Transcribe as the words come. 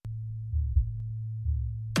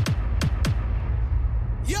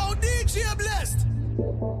DJ Blessed.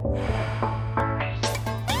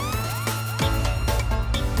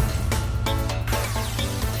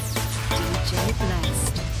 DJ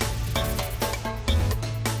Blessed.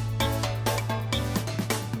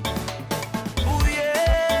 Ooh, yeah.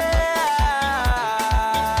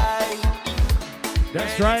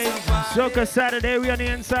 That's right. Soca Saturday, we on the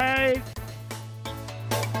inside.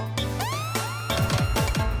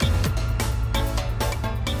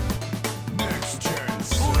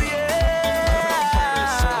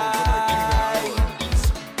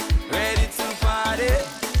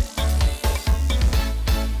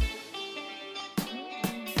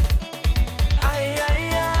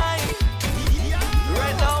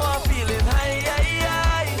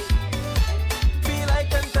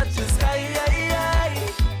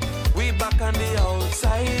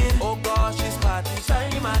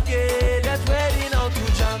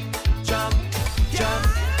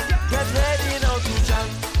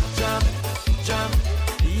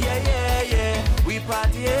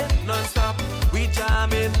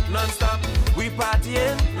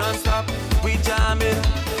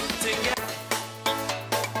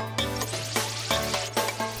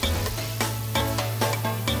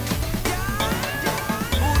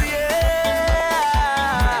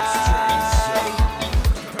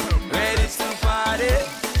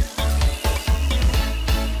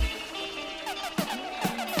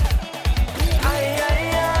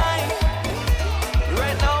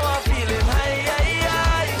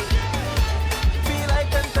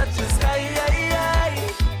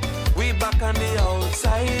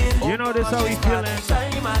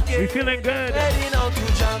 Feeling good.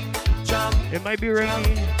 It might be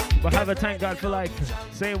rainy, but have a thank God for life.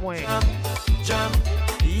 Same way. Jump.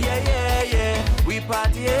 Yeah. We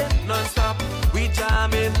partying non-stop. We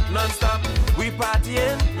jamming non-stop. We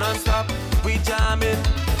partying non-stop. We jamming.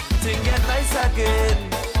 Thing get nice again.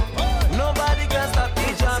 Nobody can stop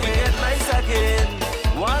me jamming. Get nice again.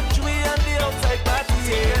 Watch we on the outside party.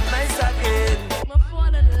 Get nice again. My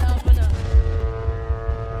phone and love enough.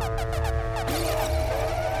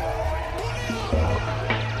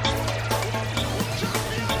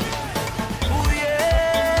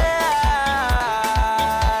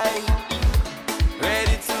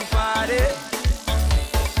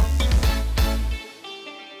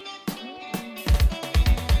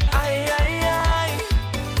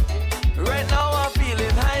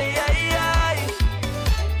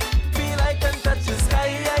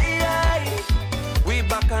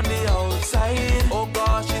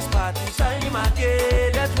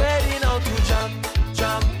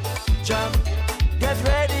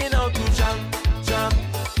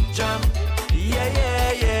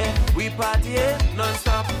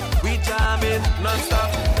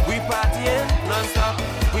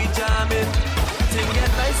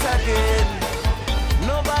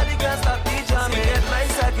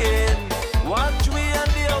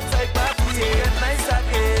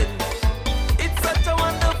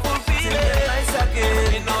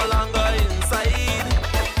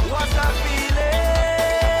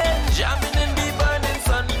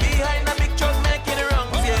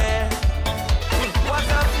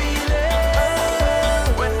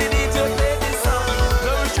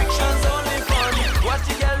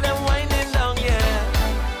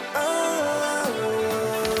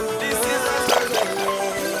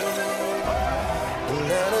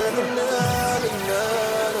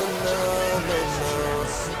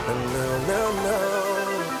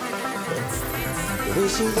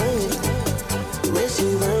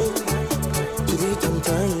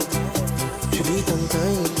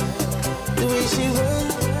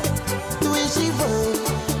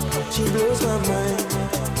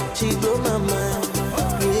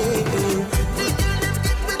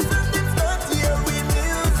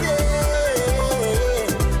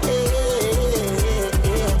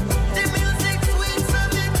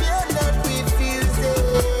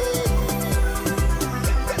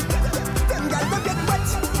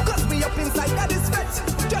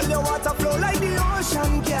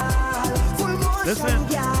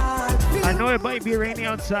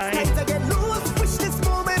 Outside.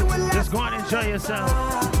 Just go on and enjoy yourself.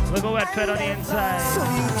 Look at wet fed on the inside. So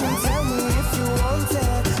you can tell me if you want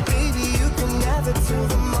it. Baby, you can have it till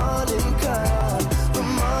the morning come. The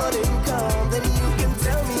morning come. Then you can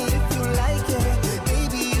tell me if you like it.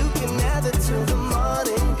 Baby, you can have it till the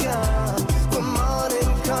morning come. The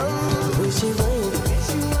morning come. The way she went,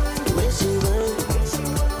 the way she went.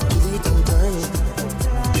 To be time,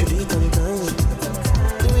 to be time.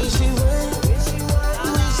 The way she went.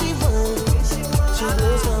 She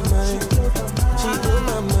blows my mind. She blows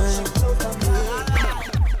my mind.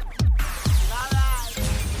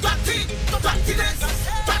 Party,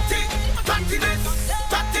 party,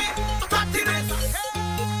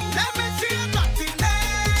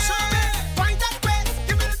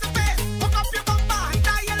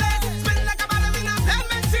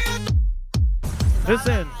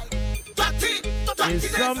 Listen, there's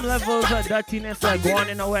some levels of dirtiness that go on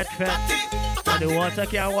in a wet fence, but the water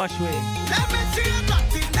can't wash away. Let me see your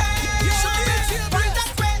dirtiness. You show me your bring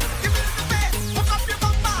that way. Give me the space. Hook up your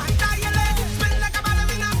bumper and tie your leg. Spin like a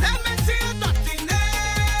ballerina. Let me see your dirtiness.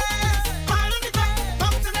 All on the ground,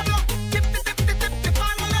 bump to the block. Tip, tip, tip, tip, tip, tip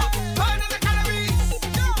on the low. Burn the calories.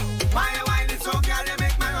 Why you whine it so, girl? You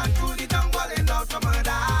make my run through the jungle and out to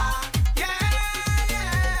murder.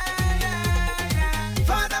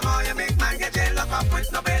 Furthermore, you make man get jail lock up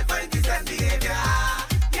with no bail for indecent behavior.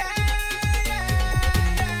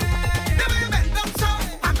 Never you bend up so,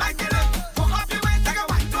 I'm like you look. Hook up your waist like a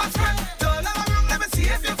white cloth skirt. Turn around, let me see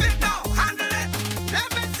if you fit now. Handle it. Let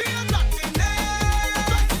me see your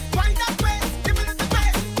dirtiness. Wind that way, give me the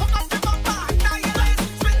space. Hook up your bumper and tie your lace.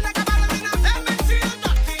 Spin like a ballerina. Let me see your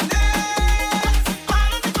dirtiness.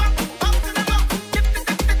 All on the ground, bump to the block. Tip, tip,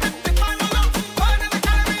 tip, tip, tip, tip on the low. Burn the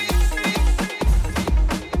calories.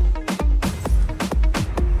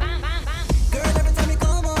 Girl, every time you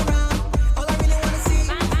come around, all I really wanna see.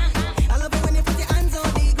 I love it when you put your hands on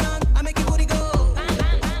the ground. I make your booty go.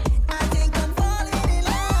 I think I'm falling in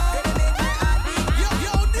love. Gonna make my heart beat.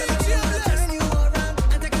 Yo, DJ, turn you around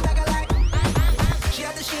and take a dagger like. She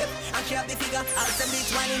had the shape and she had the figure. I'll send me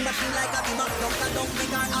twining machine like a beamer. Don't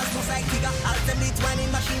big her ass most like figure. I'll send me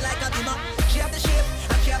twining machine like a beamer. She had the shape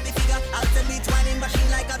and she had the figure. I'll send me twining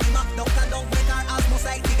machine like a beamer. Don't make her ass most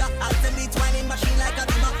like figure. I'll send me twining machine like a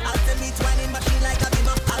beamer. I'll send me twining machine like a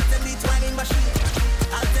beamer. I'll send me twining machine.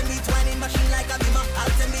 I'll send me twining machine like a beamer.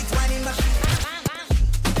 I'll send me twining machine.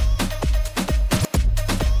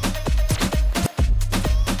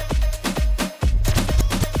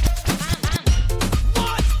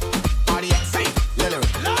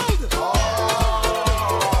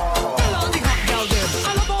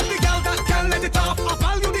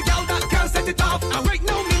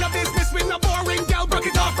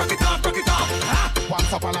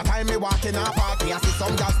 Once upon a time, me walk in a party, I see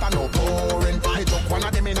some girls stand up pouring. Me took one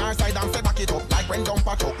of them in her side and say back it up like when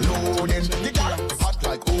dumper truck loading. The girl hot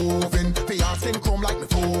like oven, PR skin chrome like me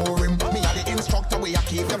foreign. Me a the instructor, we a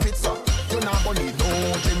keep the fit up. You not gonna need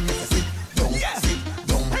no gym. Me say sit down, sit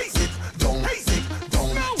down, sit down, sit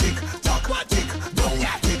down, tick tock, tick down,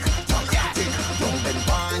 tick tock, tick down. Then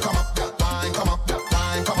wine come up, wine come up,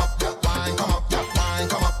 wine come up, wine come up, wine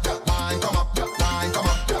come up, wine come up, wine come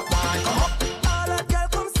up, wine come up. All that girl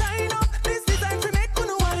come sign up. This design to make you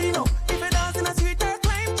know wine up. If you dance in a street or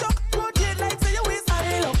climb truck, rotate like say you waist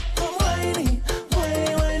high up. Come whiny,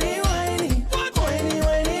 whiny, whiny, whiny, whiny,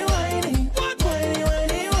 whiny, whiny, whiny,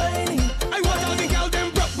 whiny, whiny. I want all the girl them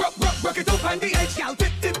rock it up on the edge, girl.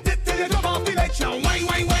 Tip, tip, tip, till you drop off the ledge. Now wine,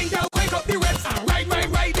 wine, wine, girl, wake up the reds and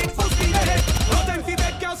ride it full speed ahead. No time for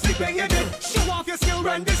bed, girl, sleep when you're dead. Show off your skill,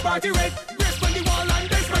 run this party red. Brace on the wall and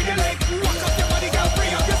then spread your leg. Walk up your body, girl,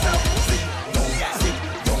 free up yourself. Sit down, sit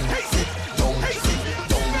down, sit down, sit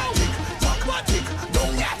down, tick tock, tick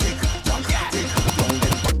down, tick tock, tick down.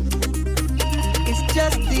 It's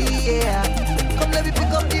just the air. Come let me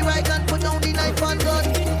pick up the right and put down the knife and gun.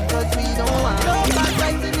 Cause we don't want no bad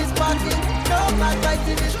vibes in this party. No bad vibes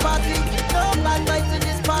in this party. No bad vibes in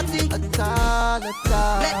this party. At all.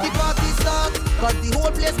 Let the party start. Cause the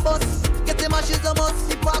whole place bust. Get the ashes a must.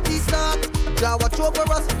 The party start. Jah watch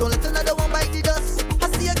over us. Don't let another one bite the dust. I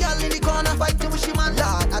see a girl in the corner fighting with she man.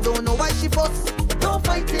 Lord, I don't know why she fuss. Don't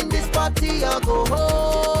fight in this party or go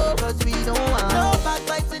home. Cause we don't want no bad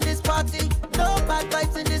vibes in this party. No bad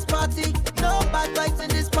vibes in this party. No bad vibes in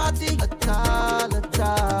this party. At all.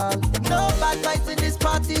 No bad vibes in this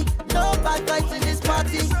party. No bad vibes in this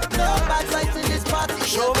party. No bad vibes in this party.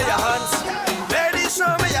 Show me your hands. Ladies,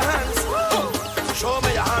 show me your hands. Show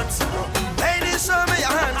me your hands. Ladies, show me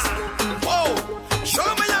your hands. Whoa.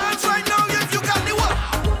 Show me your hands right now if you got the what?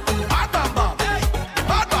 Bad bam bam.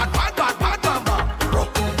 Bad bam bam. Bad bam bam.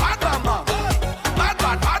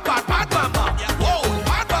 Bad bam bam. Whoa.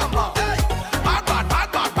 Bad bam bam.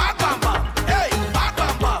 Bad bam bam. Hey. Bad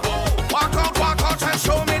bam bam. Walk out and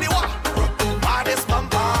show me the what? Baddest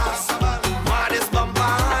bumpers. Baddest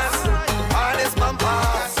bumpers. Baddest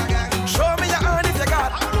bumpers. Show me your hand if you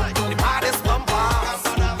got the baddest bumpers.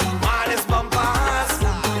 Baddest bumpers.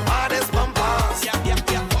 Baddest bumpers.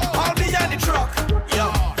 All behind the truck. Yo.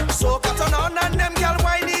 So cotton on and them girl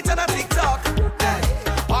whine it and a TikTok. Hey.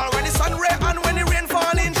 All when the sun ray and when the rain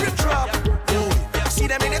fall in drip drop. Yo. See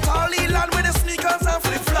them in the tall land with the sneakers and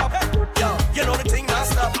flip flop. Yo. You know the thing not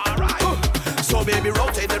stop. Alright. So baby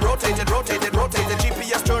rotate it.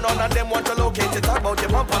 GPS turn on and them want to locate it. Talk about your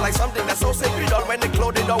bumper like something that's so sacred. Or when it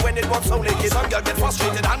clothing or when it walks so naked. Some girl get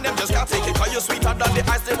frustrated and them just can't take it. Cause you're sweeter than the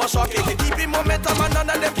ice they was shocking. Keep in momentum and none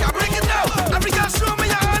of them can break it down. Every girl show me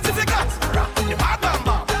your hands if you got the bad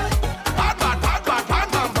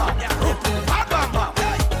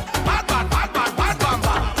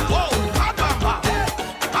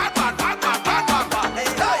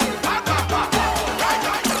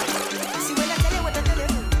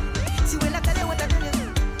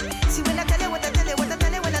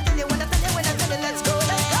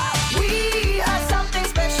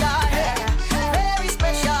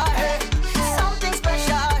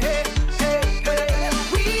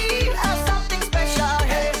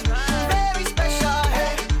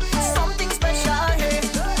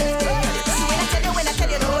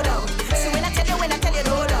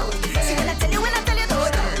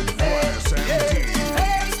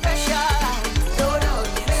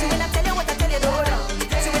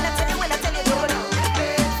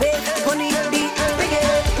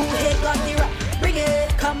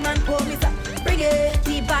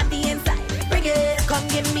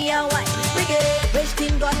a wine. Bring it. Rich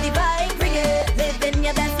team got the vibe. Bring it. Living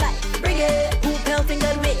your best life. Bring it. Who pelting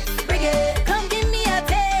good ways. Bring it. Come give me a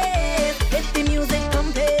taste. If the music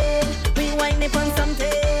pumping, we wind up on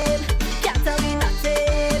something. Can't tell me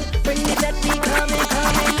nothing. Bring it that we coming.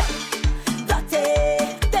 Dirty.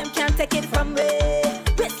 Them can't take it from me.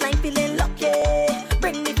 Waistline feeling lucky.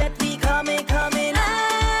 Bring me that we coming.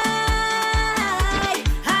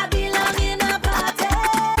 I belong in a party.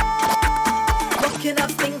 Walking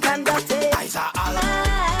up stink and dirty.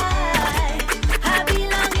 I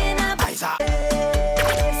belong in a party.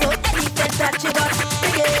 So anything that you want,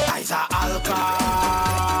 bring it.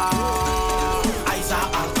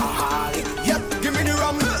 Alcoholic. Yep, give me the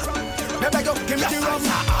rum. Never go, give me the rum.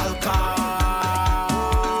 Alcoholic.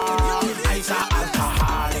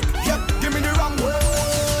 Yep, give me the rum.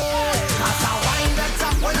 Cause I wine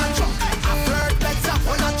better when I drunk. I flirt better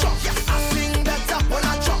when I drunk. I sing better when I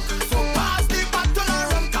drunk. So pass the bottle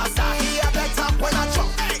of rum. Cause I hear better when I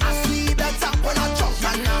drunk. I see better when I drunk.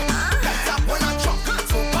 And better when I drunk.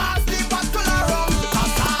 So pass the bottle of rum.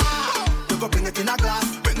 Cause you go bring it in a glass.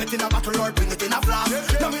 Bring it in a bottle or bring it in a flask.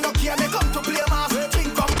 No me no care, me come to play mass.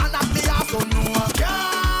 Drink up and knock the ass. So no one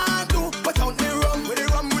can do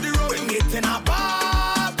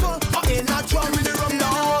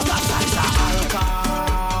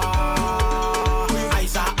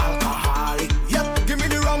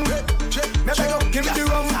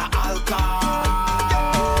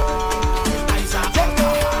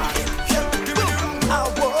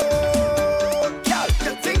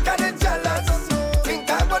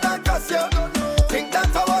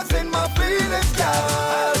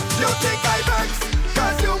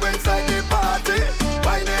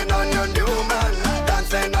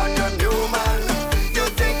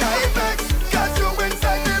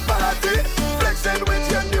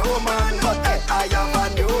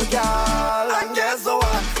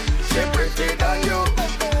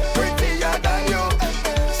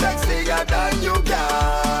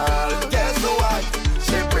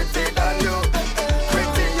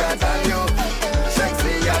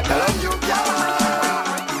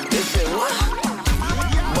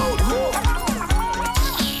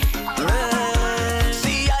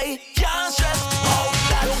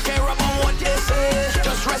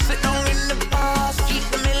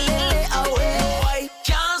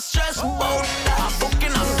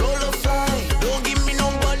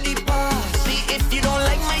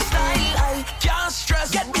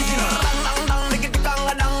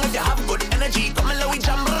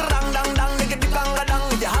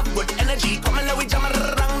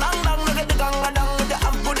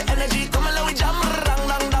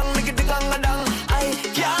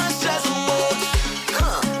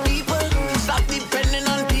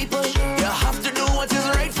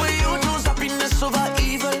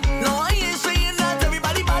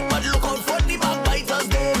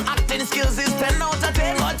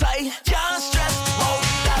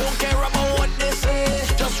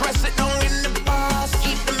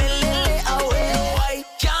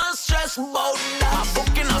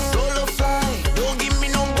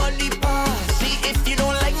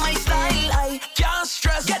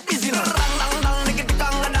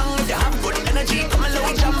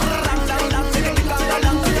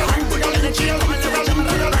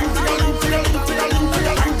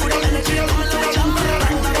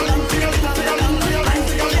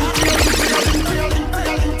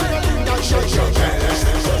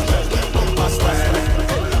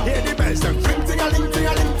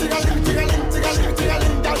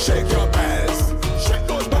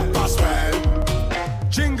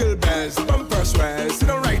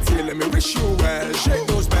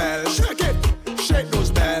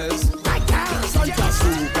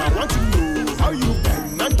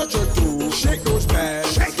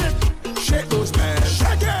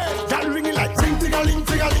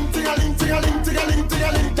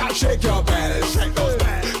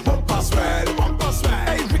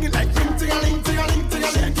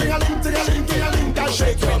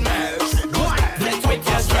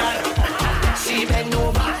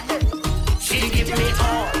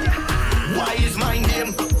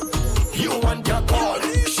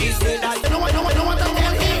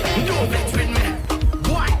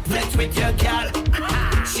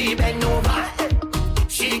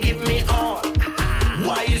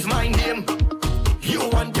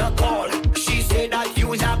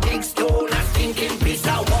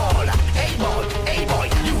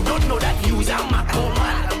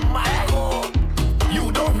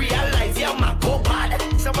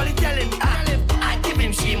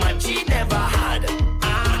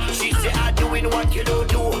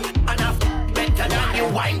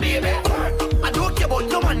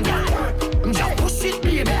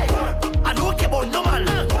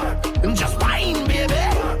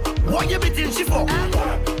hitting she for?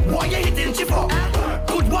 Why you hitting she for?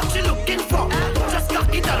 Good, what you looking for? Just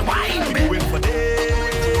cock it and wine, baby. We going for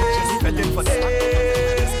days, betting for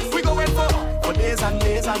days. We going for days and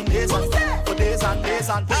days and days and for days and days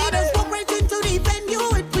and days. We just walk right into the venue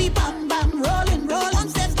with we bam bam rolling, roll on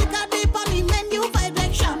steps, stick a dip on the menu, vibe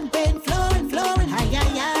like champagne, flowing, flowing, high, high,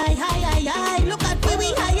 high, high, high, high. Look at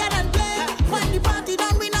we higher than play. When the party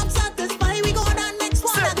done, we not satisfied, we go down next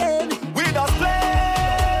one again. We just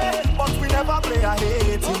play, but we never play a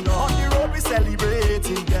hating. On the road we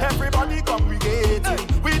celebrating, everybody congregating.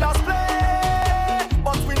 We just play,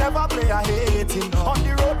 but we never play a hating. On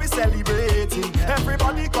the road we celebrating,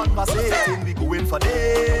 everybody conversating. We going for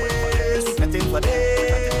days, betting for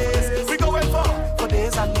days. We going for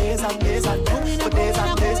days and days and days and days, for days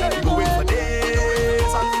and days. We going for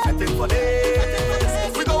days and betting for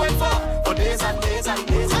days. We going for days and days and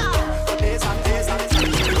days, for days and days and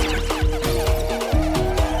days.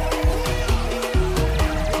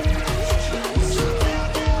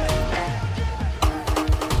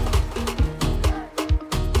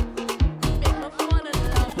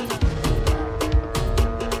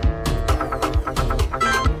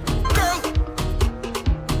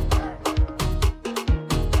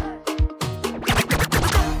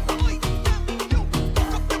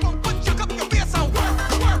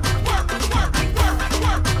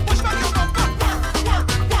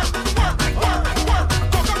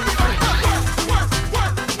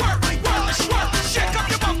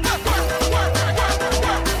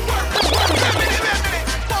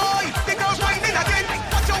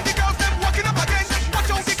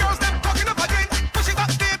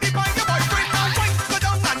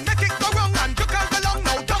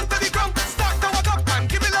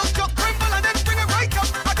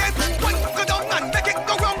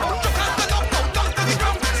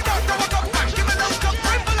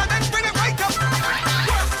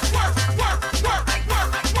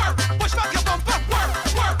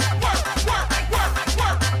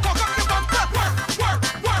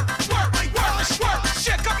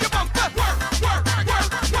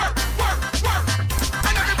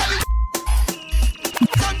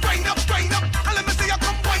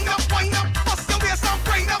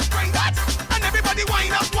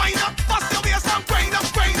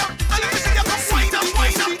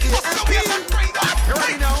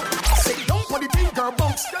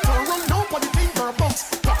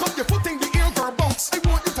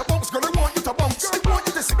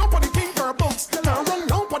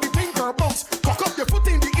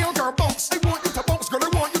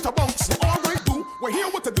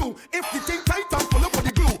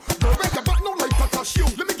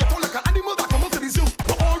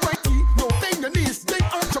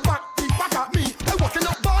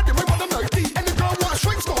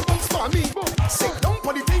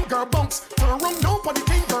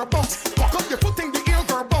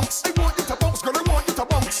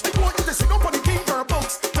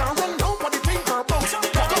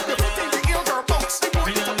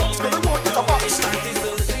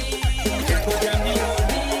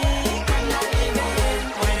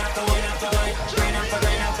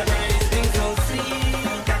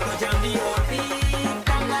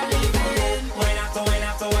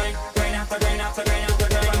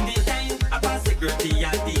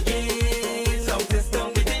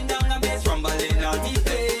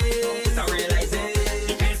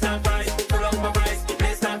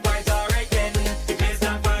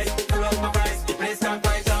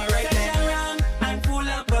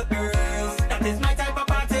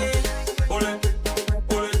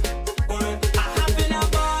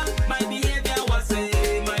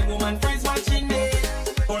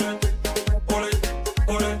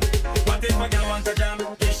 What if a girl want to jam?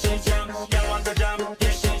 This shit jam. Girl want to jam.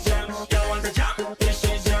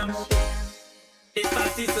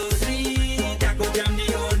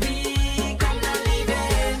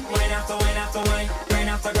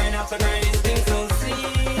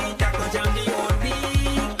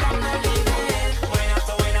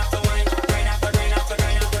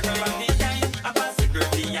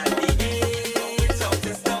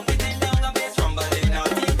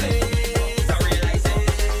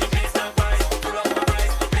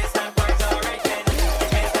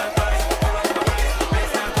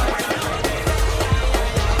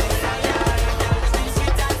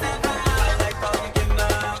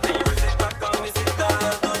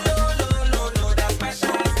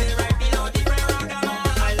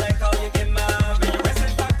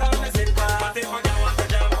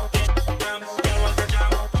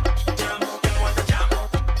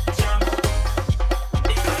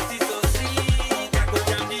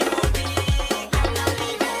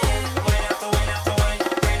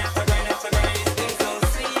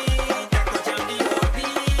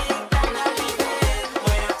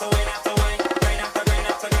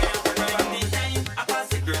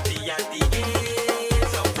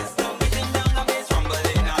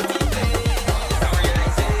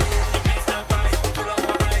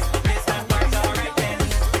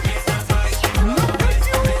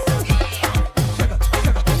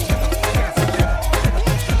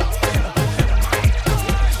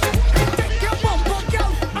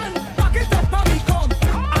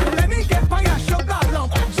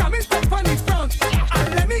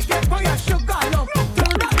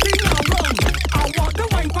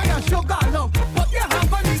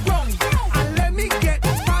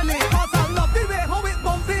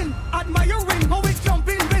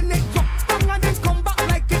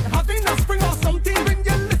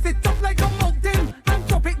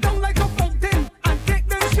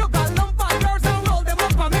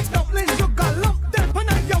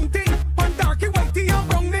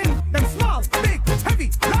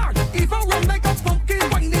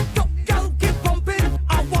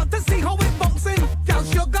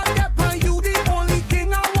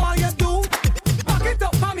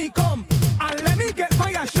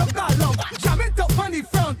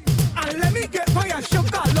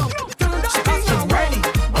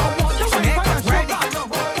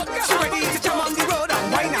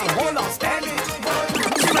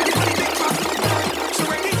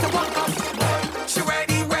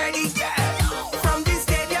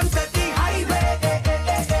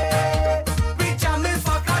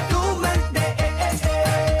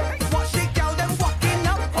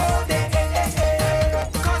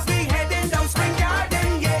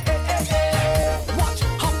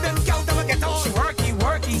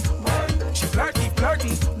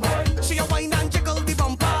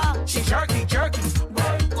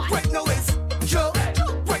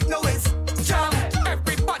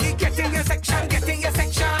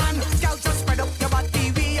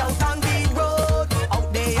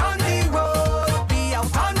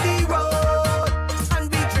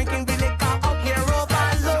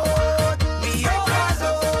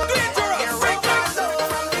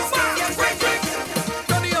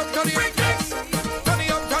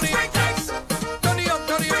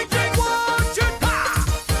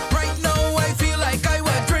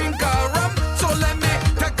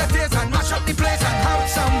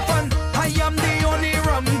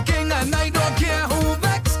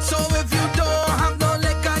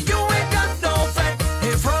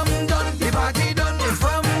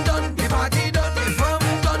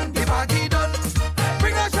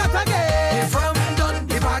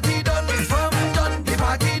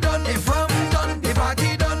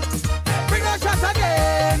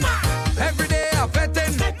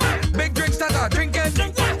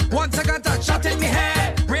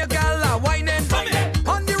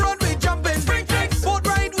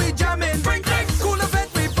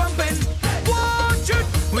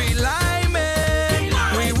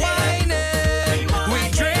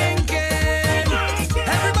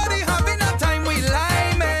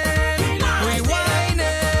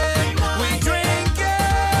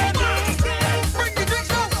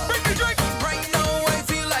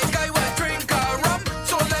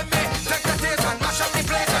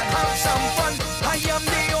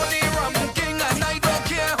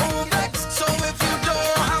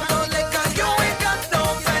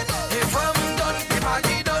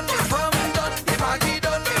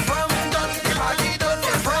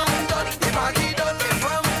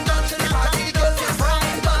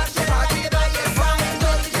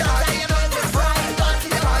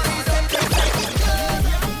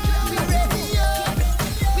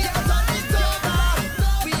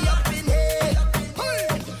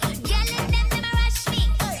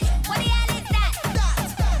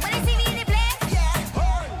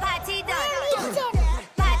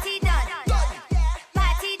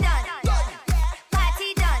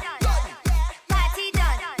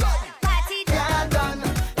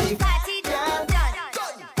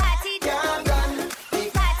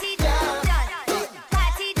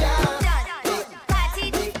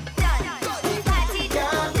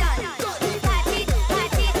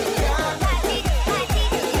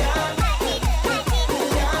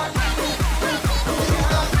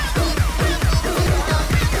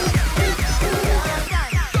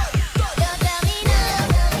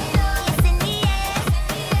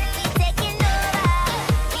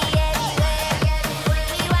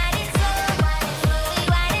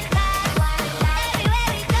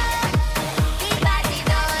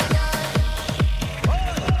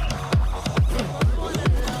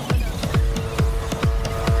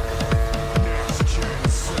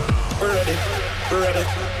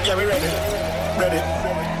 we ready.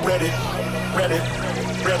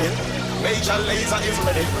 Major Lazer is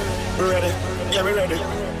ready. Ready. Yeah, we ready.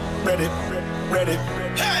 Ready.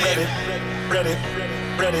 Hey. Ready.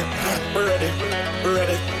 We're ready.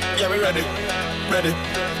 Yeah, we ready. Ready.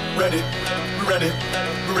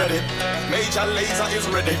 Major Lazer is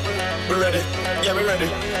ready. We're ready. Yeah, we ready.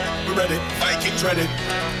 Vikings ready.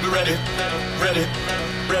 We're ready.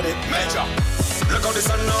 Major. Look how the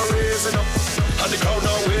sun now raising up, and the crowd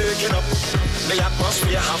now waking up. The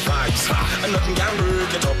atmosphere have vibes, and nothing can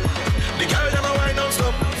break it up. The girl them a wine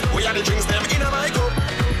non-stop. We are the drinks them in a my cup.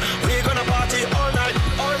 We gonna party all night.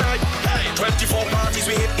 Hey, 24 parties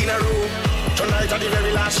we hit in a row. Tonight at the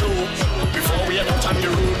very last show. Before we head out on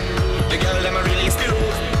the road, the girl them a release the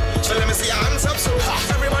load. So let me see your hands up, so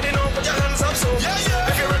everybody know, put your hands up, so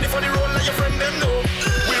if you're ready for the road, let your friend them know.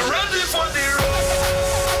 We're ready for the road.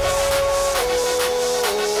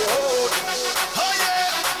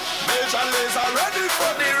 Ready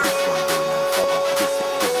for the road.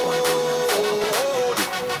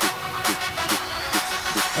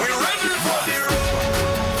 We're ready for the road.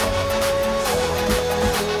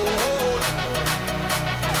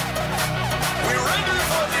 We're ready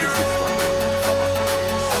for the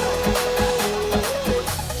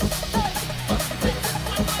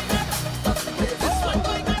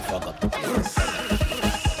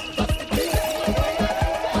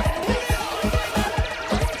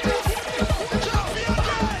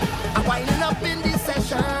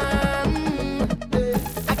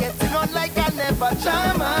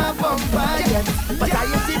Jam a bumper yet, but I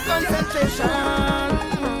ain't in concentration.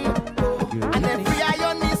 And every eye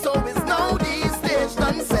on me, so it's now the stage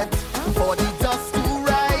done set for the dust to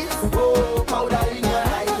rise. Oh, powder in your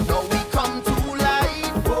eye. Now we come to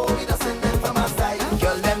life. Oh, we just send them from our side.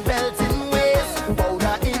 Girl, them belt in waist,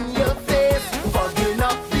 powder in your face, fogging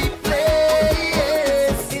up the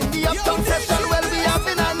place. In the uptown session, well, we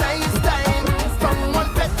having a nice time. From one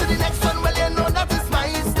fest to the next one, well, you know that is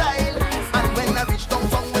my style.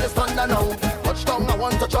 Now, touch down, I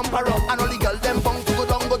want to jump around. And only girl them bound to go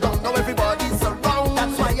down. Now everybody's around.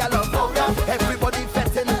 That's why I love powder. Everybody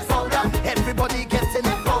fetting it powder. Everybody getting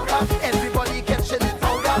it powder. Everybody catching it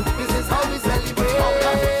powder. This is how we celebrate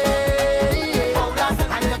powder.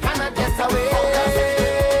 And you cannot get away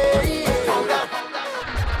powder.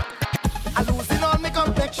 I'm losing all my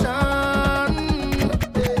complexion. I'm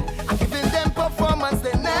giving them performance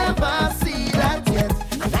they never see that yet.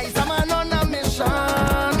 And I am man on a mission.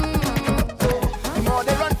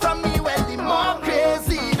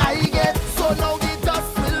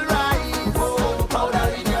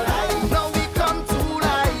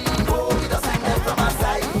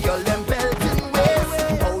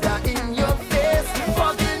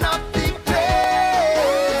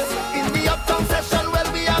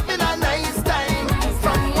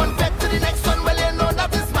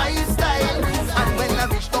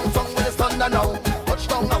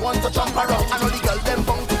 Jump around, and all the girls them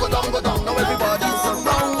bound to go down. Now everybody's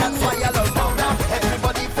around. That's why I love powder.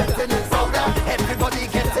 Everybody fetting it powder. Everybody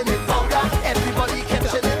getting it powder. Everybody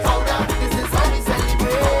catching it powder. This is how we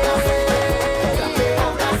celebrate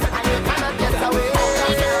powder, and you cannot get away.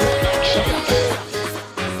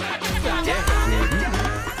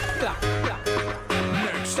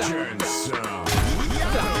 Next gen sound.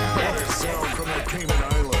 Sound from the Cayman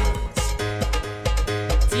Islands.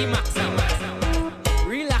 T-Max sound.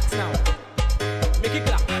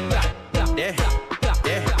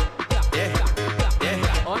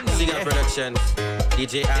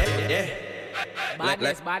 DJ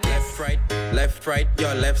left, right,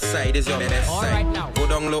 your left side is your best side. Right now. Go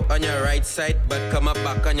down low on your right side, but come up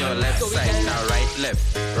back on your left side. Now right,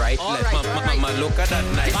 left. Mama, look at that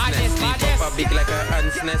niceness. Sleep up a big like a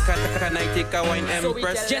ant's nest. Can I take a wine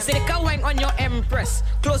Empress? Just take a wine on your Empress.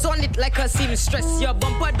 Close on it like a seamstress. Your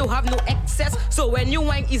bumper don't have no excess, so when you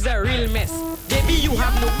wine is a real mess. Baby, you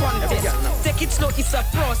have no contest. Take it slow, it's a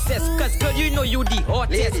process. Cause girl, you know you the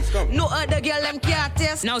hottest. No other girl them can't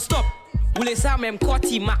test. Now stop. Ule sa même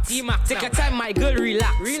T-Max. Take your time, my girl,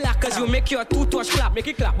 relax. Cause you make your two-touch clap. Make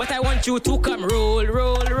it clap. But I want you to come roll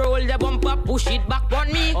the bumper, push it back on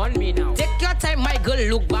me now. Take your time, my girl,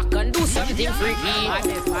 look back and do something freaky.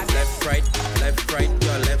 Left, right,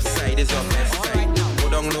 your left side is your best side. Go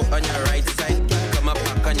down low on your right side, come up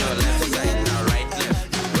back on your left side. Now right, left.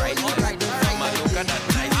 Mama, look at that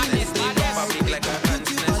niceness. Sleep up a big like a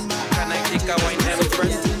ant's nest. Can I take a wine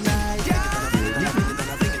Empress?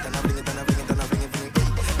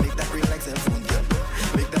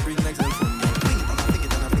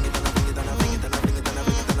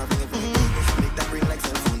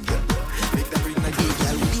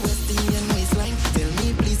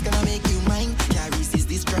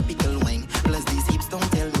 Drop it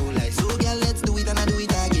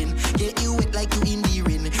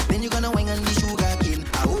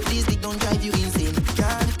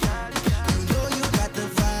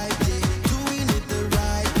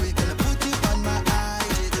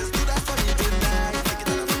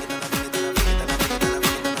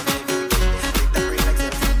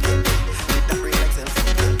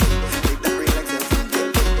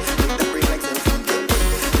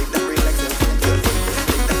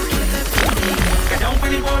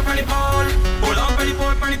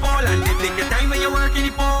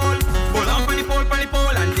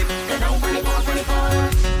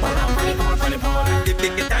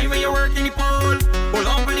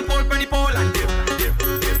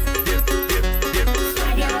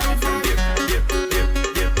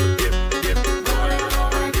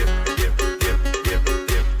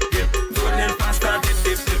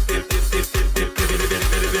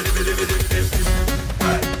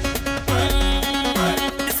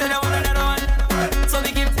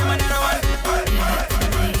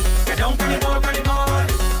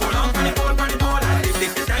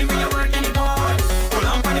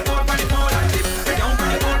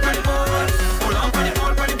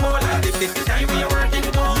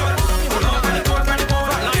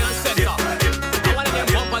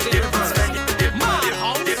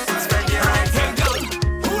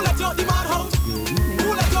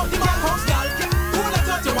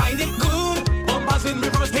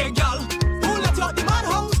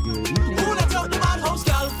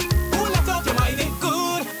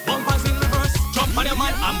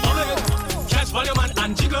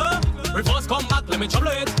me trouble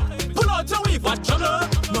it. Pull out your weave, what trouble?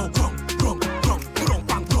 No, grum, grum, grum, pull out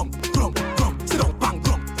bang, grum, grum, grum, sit down, bang,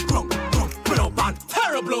 grum, grum, grum, pull out bang,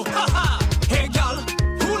 terrible, ha ha. Hey, gal,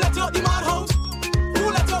 who let out the madhouse?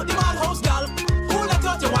 Who let out the madhouse, gal? Who let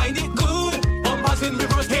out your wine it good? Bumpers in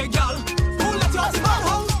reverse, hey, gal, who let out the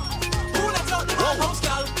madhouse? Who let out the madhouse,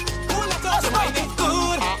 gal? Who let out your wine it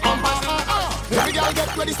good? Bumpers in reverse. Every girl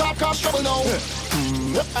get ready, start cause trouble now.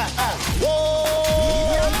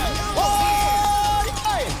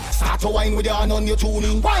 Start to wine with your hand on your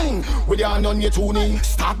tuning. Wine with your hand on your tuning.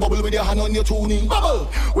 Start bubble with your hand on your tuning. Bubble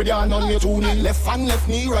with your hand on your tuning. Left hand, left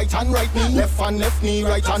knee, right hand, right knee. Left hand, left knee,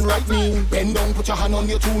 right hand, right knee. Bend down, put your hand on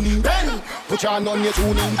your tuning. Bend, put your hand on your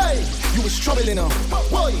tuning. Hey, you is troubling up.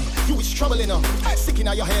 Boy, you is troubling up. Sticking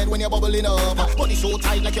out your head when you're bubbling up. Body so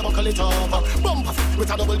tight like you buckle it up. Bump with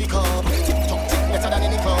a double D cup. Tick tock, tick better than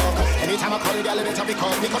any clock. Anytime I call it, I'll better pick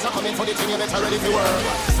up. Because I'm coming for the thing, you better ready for work.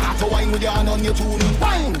 Start to wine with your hand on your tuning.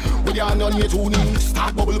 Wine with your hand on your tuning.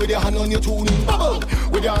 Start bubble with your hand on your tuning. Bubble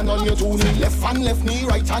with your hand on your tuning. Left hand, left knee,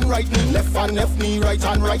 right hand, right knee. Left hand, left knee, right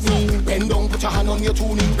hand, right knee. Bend down, put your hand on your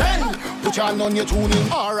tuning. Bend, put your hand on your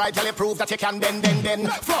tuning. Alright, girl, you prove that you can bend.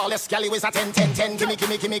 Flawless, girl, you is a 10.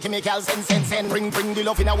 Gimme, girl, send. Bring the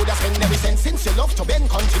love in, I woulda spend every cent. Since you love to bend,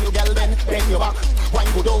 continue, girl, bend your back.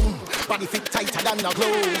 Wine go down, body fit tighter than a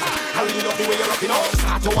glove. I really love the way you're rocking up.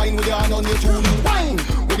 Start to wine with your hand on your tuning. Wine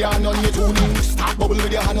with your hand on your tuning. Start bubble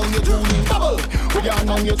with your hand on your tuning. Bubble with your hand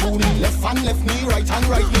on your tuning. Left hand, left knee, right hand,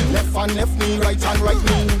 right knee. Left hand, left knee, right hand, right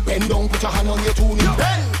knee. Bend down, put your hand on your tuning.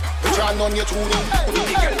 Bend, put your hand on your tuning.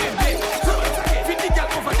 Fit the girl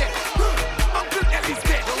over there. Uncle Ellie's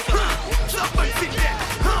dead. Somebody sit there.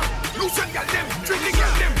 Lucian girl them, drilling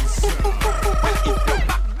girl them. If you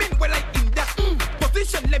back bend well I in that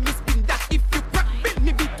position, let me spin that. If you crack bend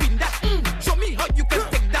me between that. Show me how you can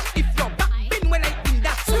take that. If you're back bend well I in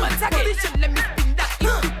that position, let me spin that.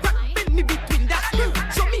 If you crack bend me between that.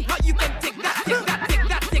 Show me how you can take that.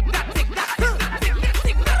 Take that.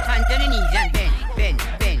 Hand to the knees and bend.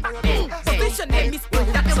 Position, let me spin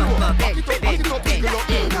that.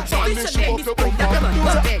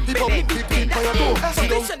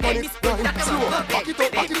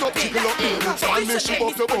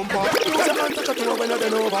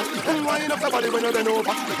 Wind up the body when you bend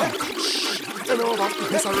over. Bend over.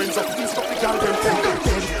 Miss a rinse up. Stop the girl them.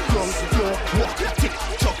 Drunk, slow, walk, tick,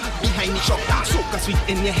 chop. Behind me chop. Soak a sweet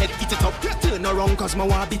in your head, eat it up. Turn around cause my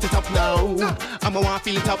want beat it up now. I'ma want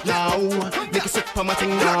feel it up now. Make it sick for my thing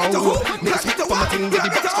now. Make it sick for my thing, baby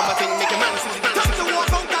box for my thing. Make a man see. Time to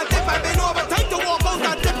walk out and dip and bend over. Time to walk out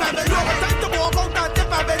and dip and bend over. Time to walk out and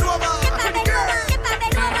dip and bend over.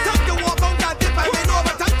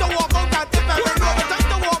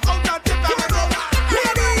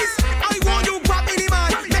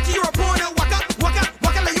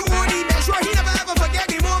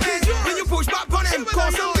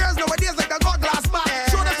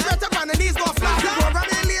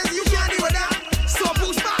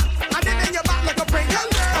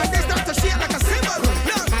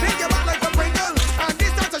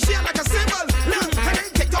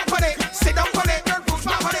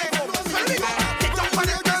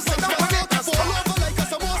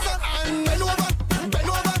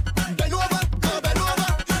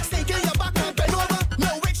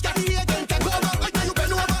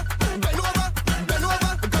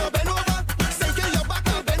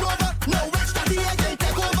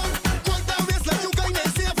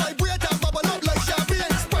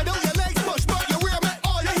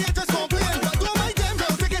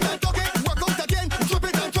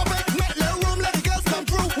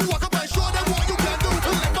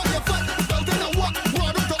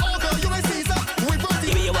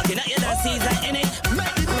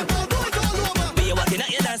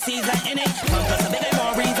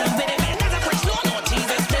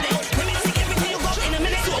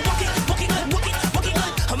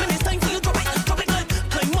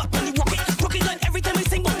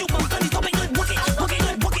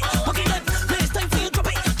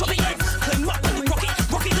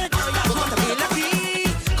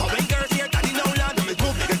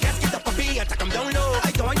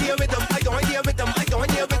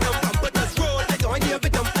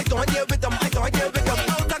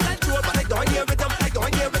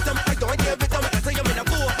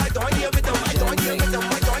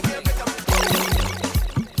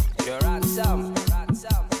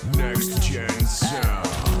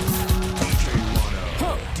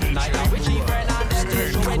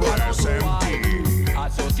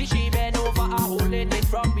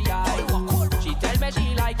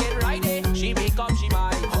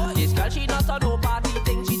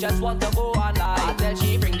 just want to go online. I tell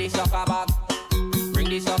she bring the sucker back, bring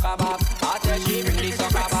the sucker back. I tell she bring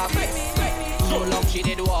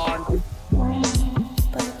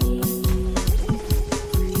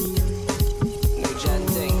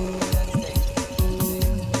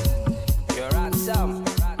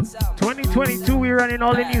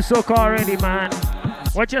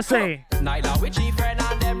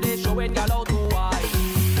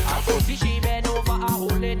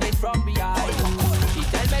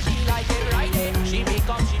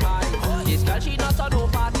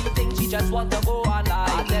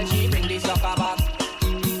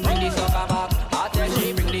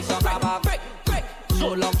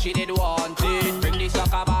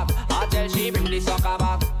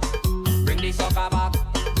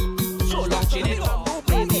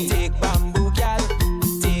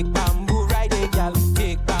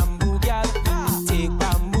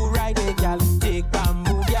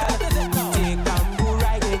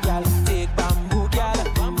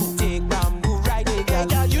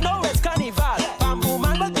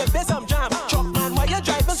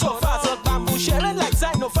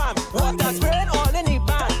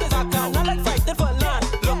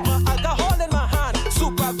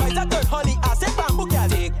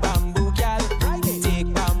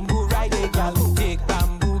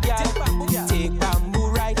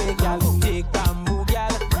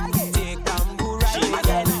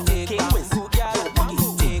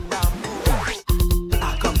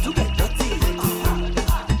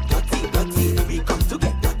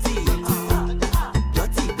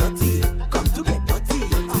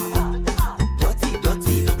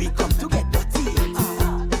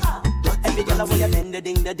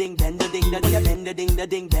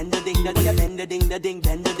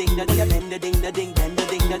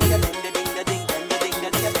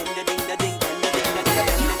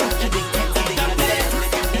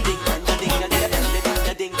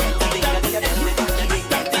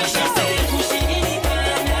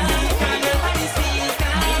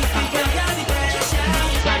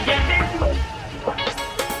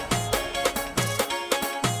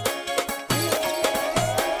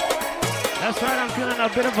That's right, I'm feeling a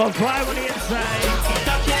bit of a vibe on the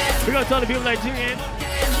inside. Big up to all the people that tune in.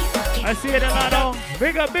 I see it a lot of.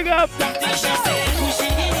 Big up, big up.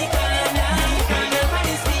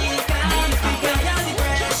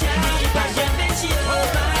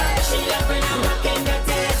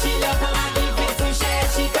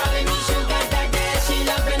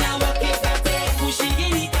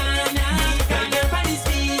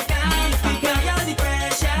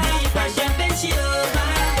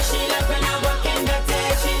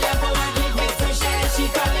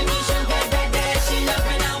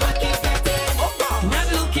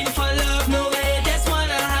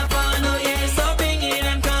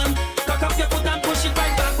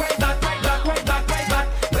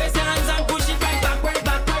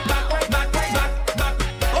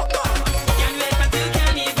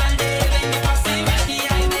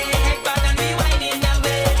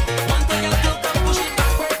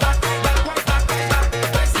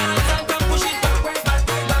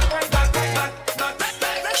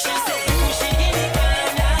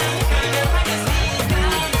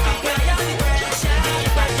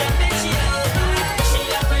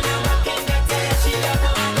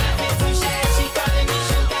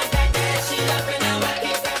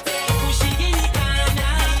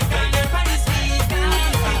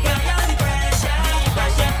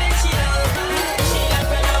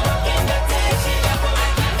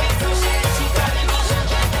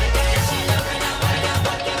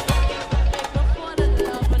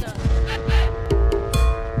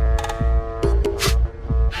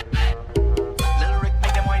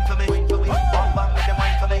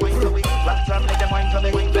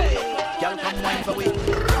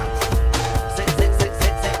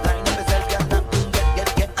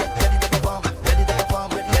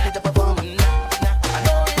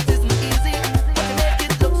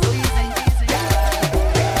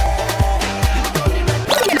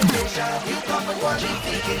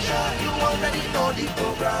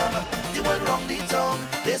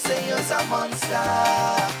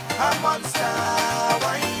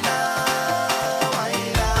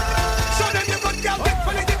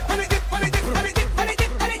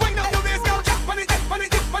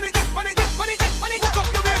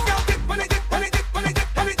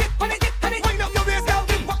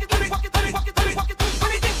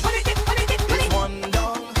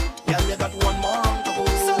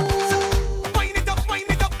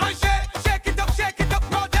 Shake it up,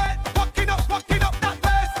 now then, walk it up that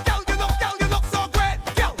waist. Girl, you look so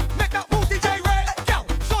great.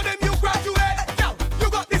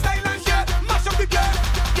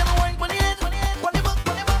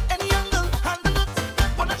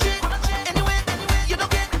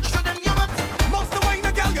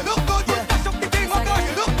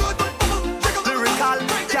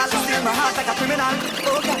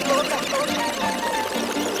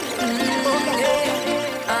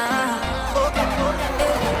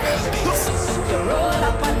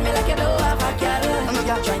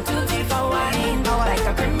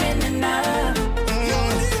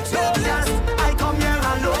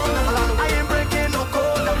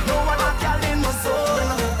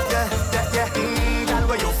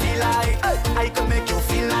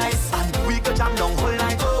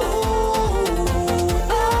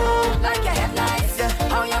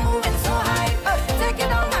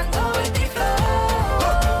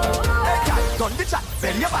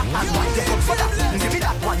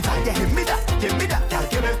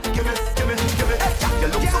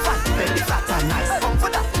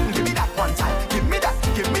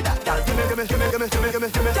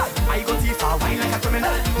 I go too far, wine like a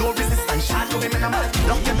criminal. No resistance, shot to him in a man.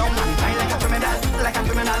 Lock you down and wine like a criminal. Like a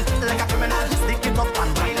criminal, like a criminal. Stick it up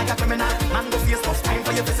and wine like a criminal. Man, go face tough time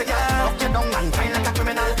for your physical. Lock you down and wine like a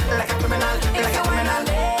criminal. Like a criminal, like a criminal.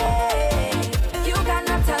 You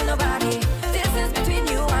cannot tell nobody. This is between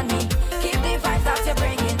you and me. Keep the vibes that you're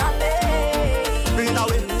bringing on me. Bring it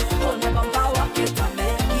away. Hold my bumper, walk it on me.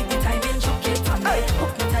 Keep the timing, choke it on me.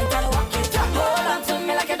 Hook me tight and walk it on. Hold on to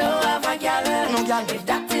me like you don't have a girl. No girl. If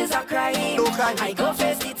that is a crime, no crime. I go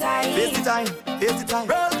face the time. Face the time, face the time.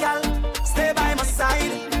 Roll, girl, stay by my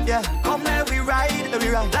side. Yeah, come let we ride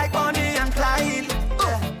like Bonnie and Clyde.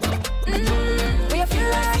 We feel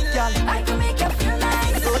like, I can make you feel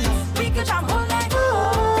nice. We could jam all night. Oh,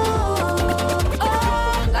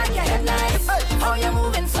 like your head nice. Oh, you're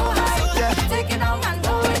moving so high. Take it down and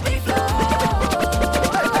go with the flow.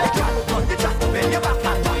 On the track, bend your back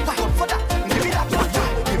and wine for that. Give me that one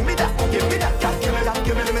time. Give me that, give me that, give me that,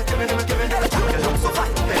 give me that, give me that, give me that. You look so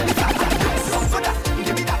fine, bend it back and wine for that.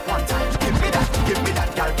 Give me that one time. Give me that,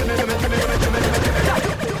 girl. Give me that, give me that.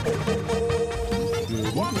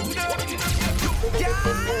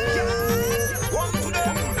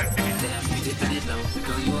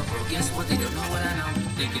 Guess what? They don't know what I know.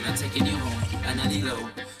 Thinking I'm taking you home, and I need low.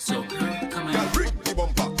 So girl, come on. Girl, bring the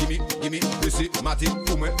bumper, gimme, Missy, Matty,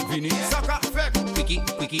 Pume, Vinny, Saka, Fek,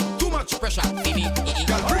 Quickie, too much pressure, Vinny.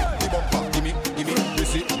 Girl, bring the bumper, gimme,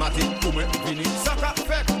 Missy, Matty, Pume, Vinny, Saka,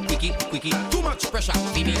 Fek, Quickie, too much pressure,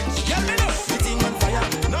 Vinny. Girl, me know, the thing on fire,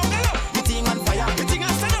 no, the thing on fire, the thing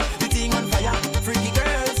on stand up, the thing on fire, freaky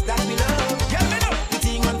girls that we love. Girl, me know, the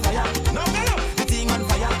thing on fire, no, the thing on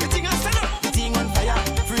fire, the thing on stand up, the thing on fire,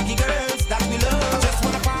 freaky girls that we love. Just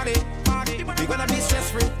wanna party, we gonna be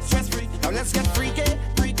stress-free. Now let's get freaky,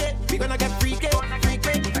 we gonna get freaky.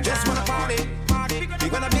 Just wanna party, we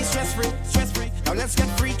gonna be stress-free. Now let's get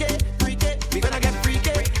freaky, we gonna get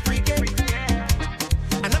freaky.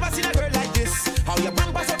 I never seen a girl like this. How your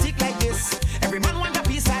bumper so thick like this? Every man want a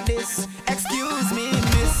piece of this. Excuse me,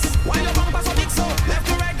 miss. Why your bumper so thick so? Left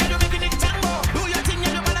to right, girl, you making it tango. Do your thing,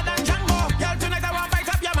 you better than Django. Girl, tonight I want bite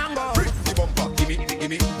up your mango. bring the bumper, gimme,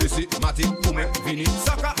 Missy, Matty, Pume, Vinny,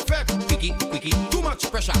 Saka, Fek, Quickie, too much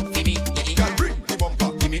pressure, Vinny. Girl, bring the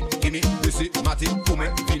bumper, gimme, Missy, Matty, Pume,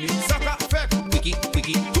 Vinny, Saka, Fek,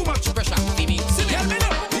 Quickie, too much pressure, Vinny. Girl, me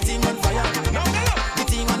know the thing on fire. No, the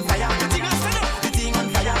thing on fire. The thing on stand up. The thing on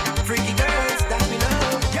fire. Freaky girls that we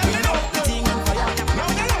love. Girl, me know the thing on fire. No,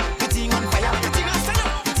 the thing on fire. The thing on stand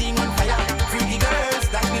up. The thing on fire. Freaky girls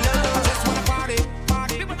that we love. Just wanna party.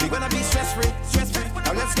 We gonna be stress-free.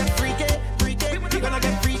 Now let's get freaky. We gonna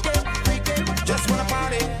get freaky. Just wanna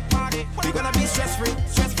party. We gonna be stress-free.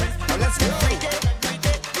 Now let's get freaky.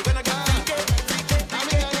 We gonna get freaky. I'm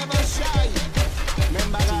here never shy.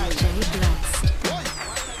 Remember guys.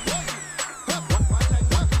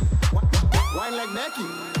 Wine like Becky,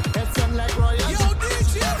 head sun like Royal.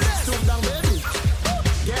 Stoop down, baby.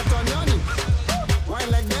 Get on your knee. Wine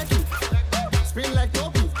like Becky, spin like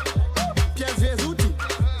Topi. Piers Vezuti,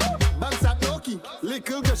 bounce at Loki.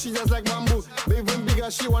 Little girl, she just like bamboo. Even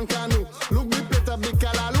bigger, she want canoe. Look me better, big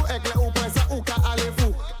kalalu. Ekle upensa uka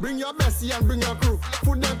alefu. Bring your bestie and bring your crew.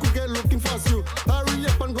 Food and cook it looking for you. Hurry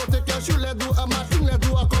up and go take your shoe. Let's do a matching, let's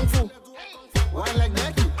do a kung fu. Wine like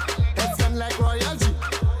Becky, head sun like royalty.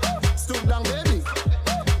 Stoop down, baby.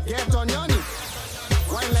 Get on your knee.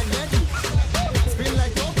 Wine like Becky. Spin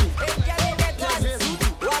like Topi.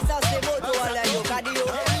 What's up, say go to all of you, cardio.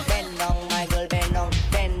 Bend down, my girl, bend down.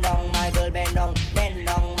 Bend down, my girl, bend down. Bend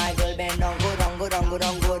down, my girl, bend down.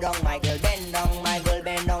 Go down, my girl, bend down, my girl,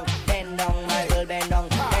 bend down. Bend down, my girl, bend down.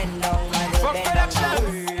 Bend down, my girl, bend down.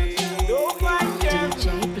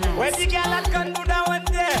 When the girl that can do that one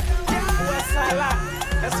there,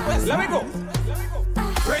 let me go.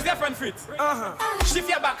 Raise your front feet. Shift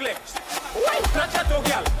your back leg. Touch your toe,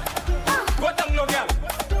 girl. Go down, no girl.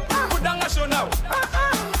 Put down a show now.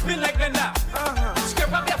 Spin like blender.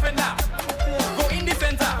 Scrape up your fender. Go in the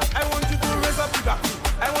center. I want you to raise up the back feet.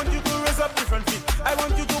 I want you to raise up the front feet. I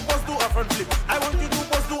want you to bust to a front flip. I want you to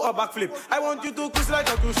bust to a back flip. I want you to kiss like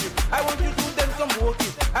a cruise ship. I want you to dance some walk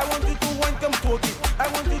it. I want you to wind come twerk it. I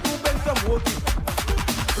want you to bend some walk it.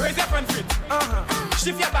 Raise your front feet.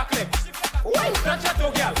 Shift your back leg. Touch your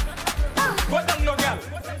toe, girl. Go down, no girl.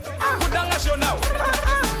 Put down a show now.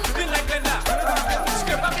 Spin like blender.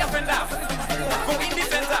 Scrape up your fender. Go in the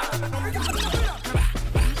center.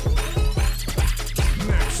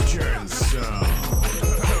 Next gen sound.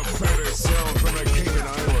 The better sound from the Cayman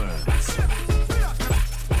Islands.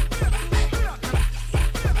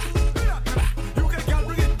 You can girl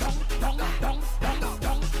bring it down.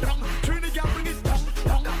 Trini girl bring it down.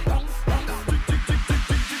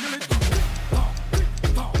 Jiggle it.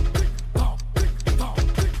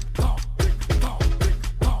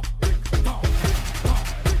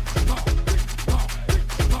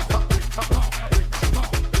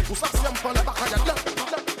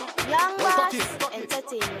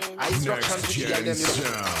 Entertainment. I instruction to the girl them, you know.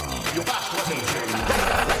 You back to them.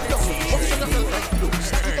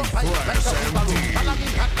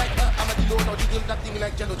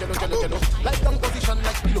 Like jello, jello, jello, jello. Like down position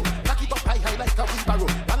like pillow. Knock it up high, high like a wheelbarrow.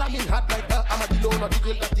 Balamin hard like a armadillo. No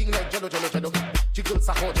jiggle that thing like jello, jello, jello. Jiggle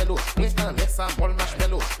sa con jello. When I laisse a mol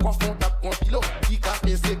marshmallow. Confond that con pillow. Ika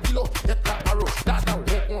pese kilo. Get that arrow. Dada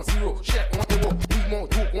 1.0. Share on euro. We more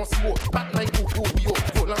 2.0. Back 9 2 bio.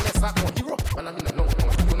 Full on less a con hero. Balamin no,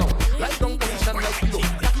 no. Like down position like pillow.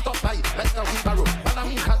 Knock it up high like a wheelbarrow.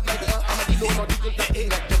 Balamin hard like a armadillo. No jiggle that thing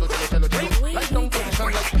like jello, jello, jello, jello. Like down position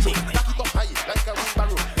like pillow. Knock it up high like a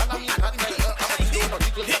wheelbarrow. Balamin hard like a armadillo. No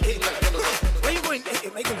jiggle that thing like jello, jello. Where you going? Hey,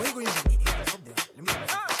 Michael, where you going?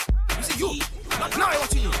 You see you. Now I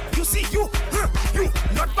watching you. You see you. You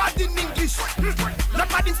not bad in English. Not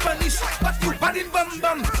bad in Spanish. But you bad in bum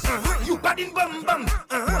bum. You bad in bum bum.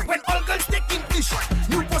 When all girls take English,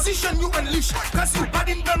 new position you unleash. Cause you bad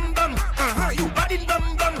in bum bum. You bad in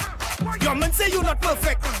bum bum. Your man say you not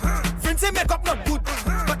perfect. Friends say makeup not good.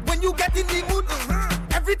 But when you get in the mood,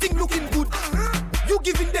 everything looking good. You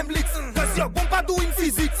giving them licks. Cause your bumper doing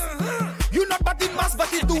physics. You not bad in mass,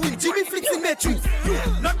 but you doing Jimmy flicks in Matrix. You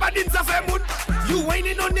not bad in Zafir Moon. You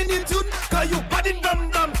whining on the new tune. Cause you bad in dum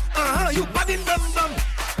dum. You bad in dum dum.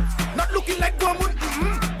 Not looking like Gomun.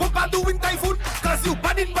 Bumper doing typhoon. Cause you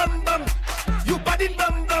bad in bum bum. You bad in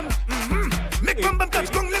bum bum. Make bum bum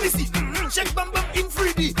touch gong, let me see. Check bum bum in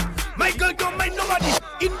 3D. My girl don't mind nobody.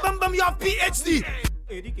 In bum bum you have PhD.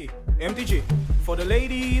 ADK, MTJ, for the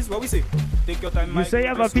ladies, what we say? Take your time. You say you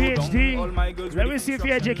have a PhD? Let me see if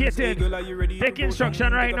you're educated. Take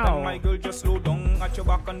instruction right now. My girl, just slow down at your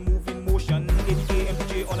back and move in motion. ADK,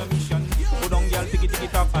 MTJ on a mission. Go down, girl, take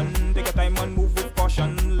it up and take your time and move with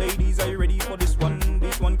caution. Ladies, are you ready for this one?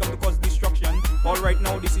 This one come to cause destruction. All right,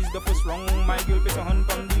 now this is the first round. My girl, place a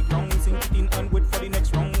hand on the ground, sink it in and wait for the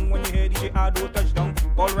next round. When you hear DJ Ado touchdown.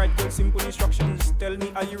 All right, girl, simple instructions. Tell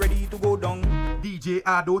me, are you ready to go down? DJ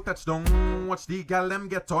Ado touchdown. Watch the gal them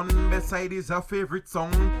get on. Beside is her favorite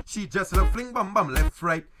song. She just love fling bum bum left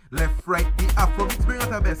right. Left, right, the Afrobeats bring out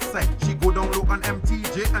her best side. She go down low on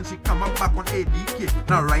MTJ and she come up back on ADK.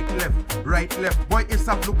 Now right, left. Boy, it's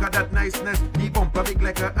up, look at that niceness. The bumper big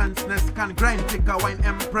like a ant's nest. Can grind, take a wine,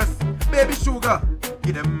 empress. Baby sugar,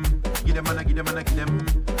 give them,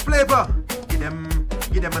 flavor, give them,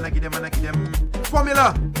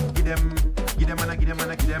 formula, give them,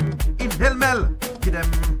 inhale mel, give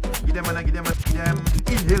them,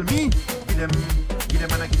 inhale me, give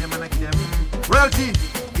them, royalty.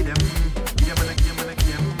 Get them,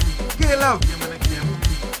 K-Love,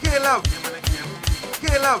 K-Love,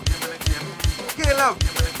 K-Love, K-Love,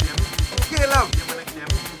 K-Love,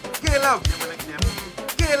 K-Love,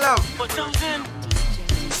 K-Love. Put something.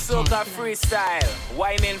 Soca freestyle,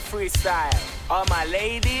 whining freestyle. All my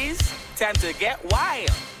ladies, time to get wild.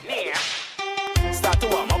 Yeah. Start to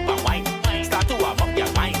warm up and wine. Start to warm up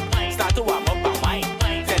your mind. Start to warm up and wine.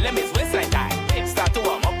 Tell them it's waist like that. Start to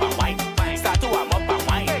warm up and wine. Start to warm up and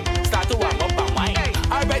wine. Start to warm up and wine.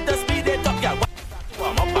 Alright, the speed it up, yeah.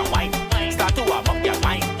 Warm up and wine. Start to warm up your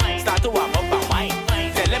mind. Start to warm up and wine.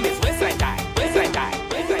 Tell them it's waist like that. Waist like that.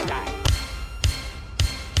 Waist like that.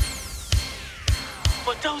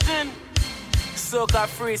 Put those in. Soca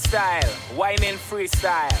freestyle, whining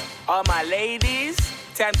freestyle. All my ladies,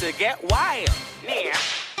 time to get wild. Yeah.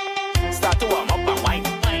 Start to warm up and wine.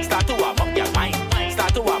 Start to warm up your mind.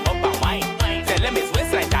 Start to warm up and wine. Tell them it's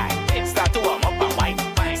waist like that. Start to warm up and wine.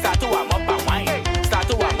 Start to warm up and wine. Start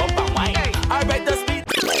to warm up and wine. Alright, the speed.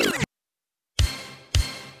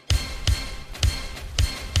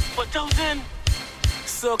 Put those in.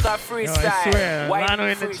 Soca freestyle,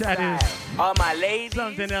 whining freestyle. All my ladies,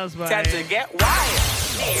 something else, time to get wild.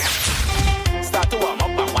 Yeah. Start to warm up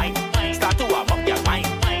and wine. Start to warm up your mind.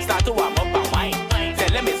 Start to warm up and wine. Tell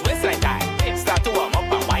them it's waist like that. Start to warm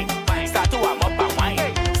up and wine. Start to warm up and wine.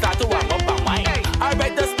 Start to warm up and wine.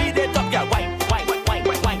 Alright, the speed it up, yeah. Wine.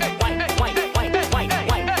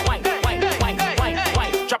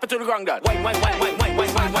 Drop it to the ground, girl. Wine.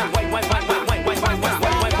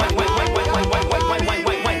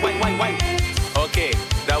 Okay,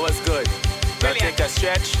 that was good. Now take a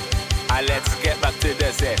stretch and let's get back to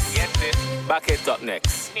the zest. Back it up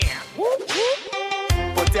next.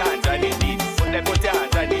 Put your hands on your knees. Put your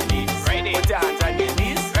hands on your knees. Put your hands on your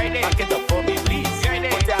knees. Back it up for me, please.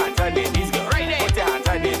 Put your hands on your knees, girl. Put your hands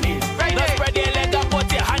on your knees. Now spread your leg up.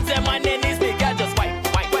 Put your hands on your knees. Big girl, just wine and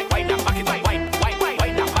back it up. Wine and back it up.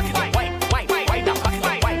 Wine and back it up. Wine and back it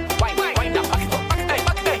up.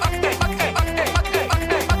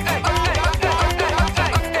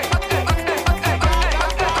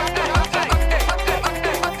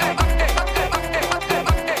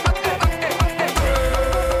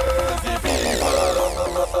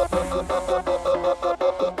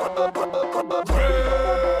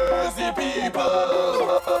 the people.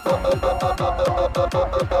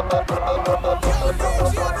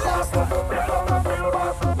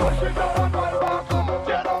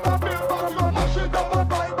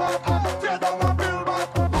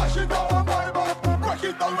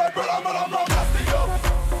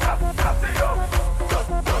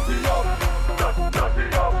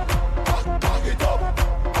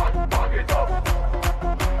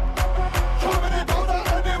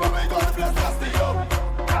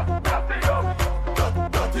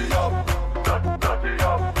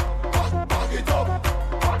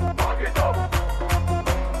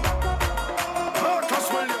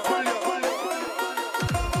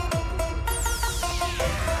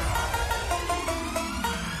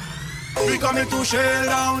 We coming to shell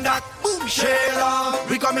down that, shell down.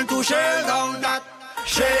 We coming to shell down that,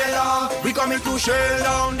 shell down. We coming to shell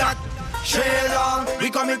down that, shell down. We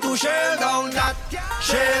coming to shell down that,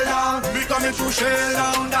 shell down. We coming to shell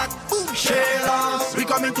down that, shell down. We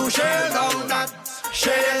coming to shell down that,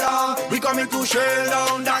 shell down. We coming to shell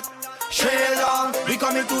down that, shell down. We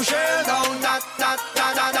coming to shell down that,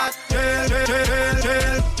 that.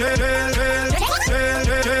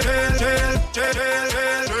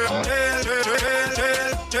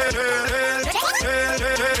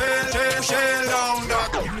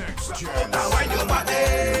 Now wind your body,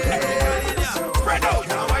 spread out.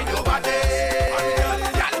 Now wind your body,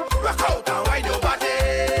 rock out. Now wind your body,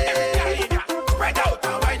 spread out.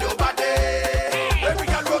 Now wind your body. Every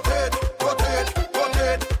girl rotate, rotate,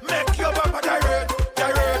 rotate. Make your bumper direct,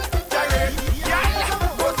 direct, direct. Yeah,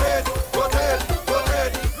 rotate, rotate,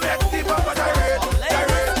 rotate. Make the bumper direct,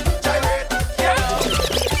 direct, direct.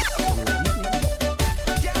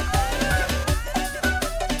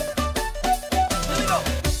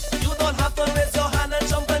 You don't have to raise your hand and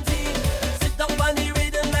jump and see. Sit down on the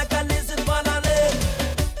rhythm like a lizard banana.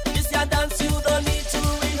 This your dance, you don't need to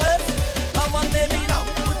rehearse. Come on, baby, now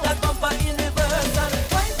put that bumper in reverse and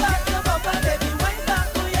wind back your bumper, baby, wind back,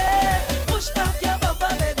 oh yeah. Push back your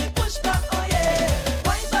bumper, baby, push back, oh yeah.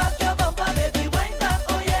 Wind back your bumper, baby, wind back,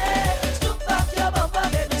 oh yeah. Stoop back your bumper,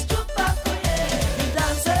 baby, stoop back, oh yeah. You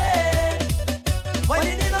dancing,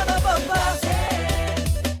 winding in on the bumper.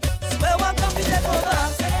 Swear one come be there over.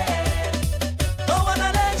 Don't wanna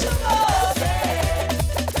let you go.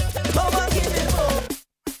 Don't wanna give it more.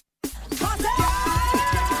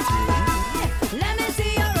 Let me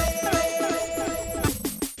see your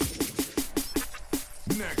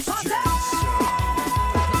Next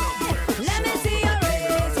Let me see you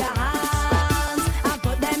raise your hands and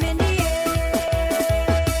put them in the air.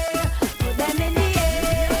 Put them in the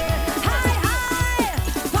air. High, high.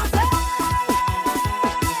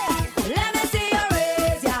 Let me see you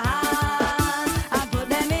raise your hands and put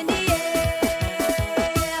them in the air.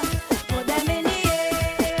 Put them in the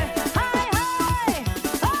air. High, high.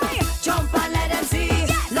 High. Jump and let them see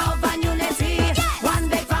love and unity. One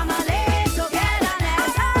big family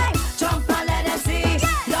togetherness. High. Jump and let them see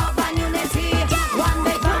love and unity. One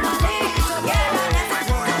big family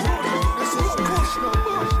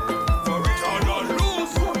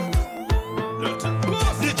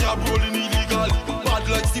The job rolling illegal, bad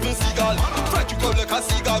like Steven Seagal. Try to call like a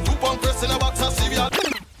seagull, 2 pound press in a box of cereal.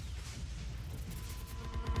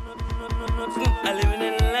 I live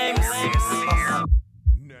in Legs.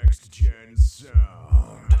 Next Gen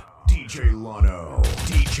Sound. DJ Lano,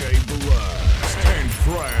 DJ Blast, and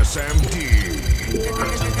Fresh MD.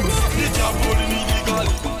 The job rolling illegal,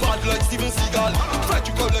 bad like Steven Seagal. Try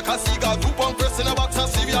to call like a seagull, 2 pound press in a box of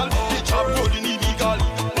cereal. The job rolling illegal,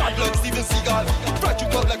 bad like Steven Seagal. Try to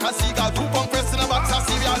call like a seagull, 2 pound press in a box of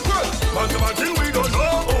cereal. Man, the man thing we don't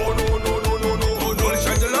know. Oh no no no no no. Oh no,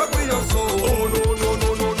 shine the light with your soul. Oh no no no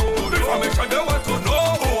no no. Information they want to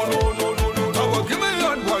know. Oh no no no no. Now give me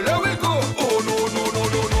hand, boy, there we go. Oh no no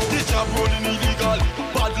no no no. The job rolling illegal,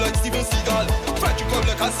 bad like Steven Seagal. Try to call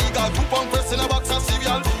like a seagull, 2 pound press in a box of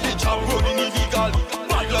cereal. The job rolling illegal,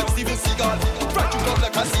 bad like Steven Seagal. Try to call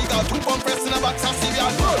like a seagull, 2 pound press in a box of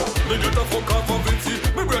cereal. Me get a fuck off of Vinci.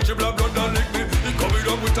 Me break your blood and lick me. He coming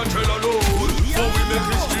up with a trailer load. So we make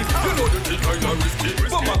history. You know the thing kind of risky.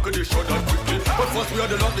 But man could show that quickly. But first we are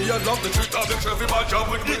the love, the end love, the treat of the Chevy man job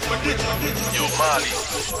with it. Yo, Mali,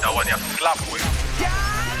 that one you slap with.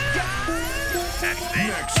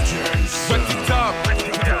 Next Gen Wet it up, wet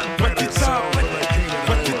it up,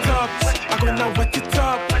 wet it up. I'm gonna wet it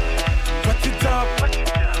up, wet it up, wet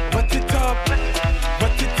it up,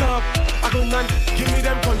 wet it up. I'm gonna give me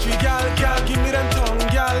them country gal, gal. Give me them tongue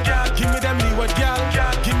gal, gal. Give me them leeward gal,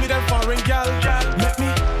 gal. Give me them foreign gal, gal. Make me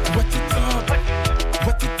wet it up,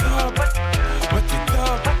 wet it up, wet it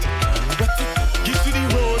up, wet it. Give to the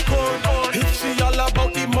road code. If she all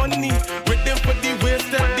about the money, with them for the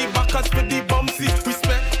waist and the back Cause for the bumpsy,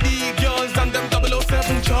 respect the girls and them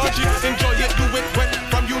 007 charges. Enjoy it, do it when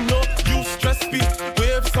from you know you stress me.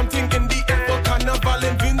 Wave something in the air for Carnival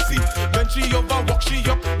and Vincy. When she over, walk she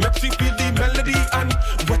up, make she feel the melody and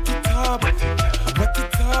wet it up, wet it up, wet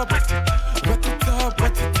it up, wet it up,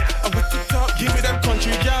 wet it up. Give me them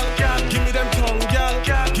country gal, give me them tongue gal,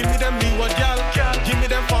 give me them newer gal, give me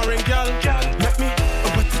them foreign gal. Let me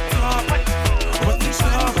wet it up, wet it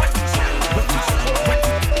up, wet it up,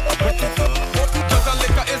 wet it up. Cause a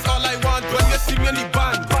liquor is all I want when you see me in the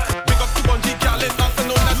band. Big up to Bungie gal, it's also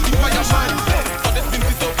known as the fireman. For this thing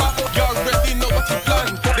is so far, you already know what you plan.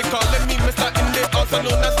 They calling me Mr. Inde, also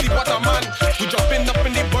known as the waterman. We jumping up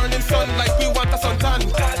in the burning sun like we want a suntan.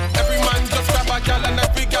 Every man just grab a gal and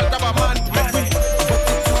every gal grab a man. Make we wet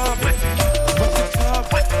it up, wet it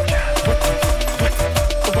up, wet it up, wet it up.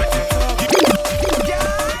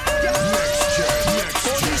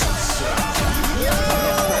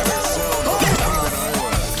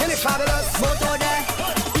 Can it fabulous? Moto there,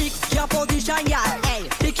 pick your position, yeah. Hey,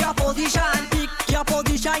 pick your position, pick your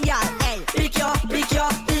position, yeah. Hey, pick your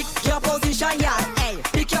position, yeah. Hey,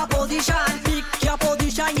 pick your position,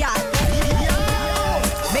 yeah.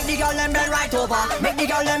 Make the girl and bend right over, make the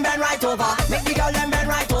girl and bend right over, make the girl and bend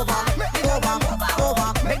right over,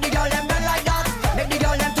 over. Make the girl and bend like that, make the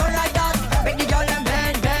girl and turn like that, make the girl and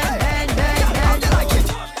bend. How you like it?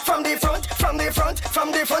 From the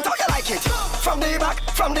front, how you like it? From the back,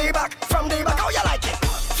 how you like it?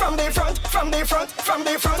 From the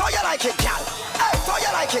front, how you like it, gal? Hey, how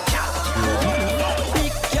you like it, gal?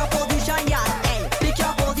 Pick your position, yeah. Hey, pick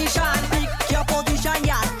your position,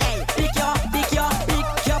 yeah. Hey, pick your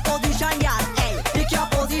position, yeah. Hey, pick your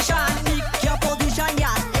position,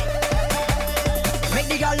 yeah. Make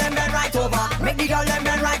the girl and bend right over, make the girl and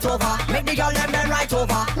bend right over, make the girl and bend right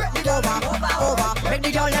over, over. Make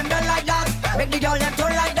the girl and bend like that, make the girl and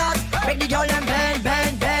turn like that, make the girl and bend.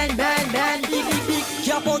 Pick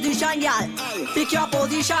your position, yeah. Pick your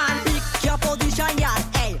position, yeah.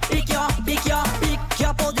 Hey, pick your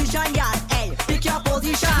position, yeah. Hey, pick your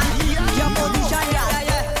position, yeah.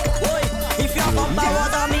 Boy, if your bumper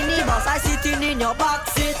was a minibus, I sitting in your back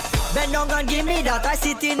seat. Bend down and give me that, I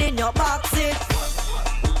sitting in your back seat.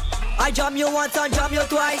 I jump you once and jump you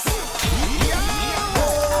twice.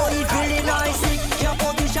 Oh, it's really nice. Pick your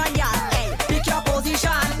position, yeah. Hey, pick your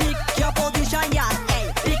position, yeah.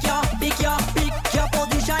 Hey, pick your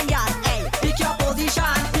position, yeah. Hey, pick your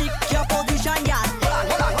position, yeah.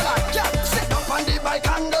 Hold on, yeah. Sit down on the bike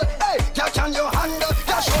handle. Hey, yeah, can you handle?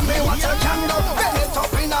 Yeah, show me what you can do. Bend it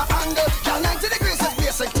up in a angle. Yeah, 90 degrees is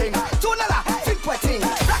basic thing. Tunala, think wetting.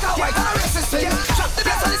 Black and white and a racist thing. Drop the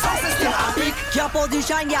bass on the sound system. Pick your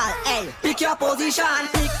position, yeah. Hey, pick your position,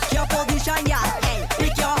 yeah. Hey,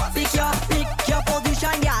 pick your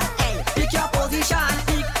position, yeah. Hey, pick your position,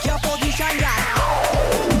 yeah.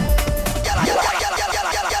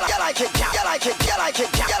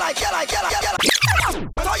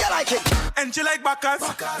 You like it. And you like Bacchus?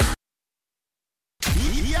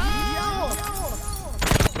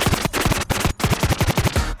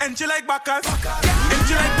 And you like Bacchus? And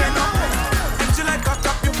you like Venom? And you like cock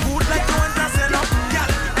up your food like you want to send up? Yeah.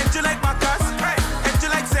 And you like Bacchus? And you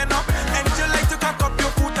like send up? And you like to cock up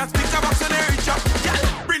your food and stick a box on the reach up? Yeah.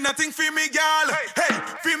 Bring nothing for me, girl. Hey,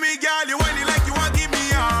 for me, girl. You want it like you want give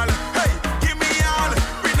me all. Hey, give me all.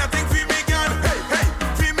 Bring nothing for me, girl. Hey,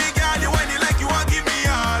 for me, girl. You want it like you want give me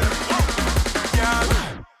all. Girl,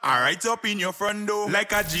 I right up in your front door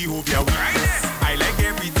like a Jehovah Witness. I like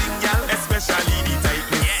everything, girl, especially the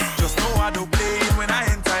tightness. Just know how to play when I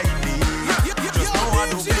enter in the Just know how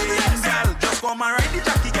to play, girl. Just come and ride the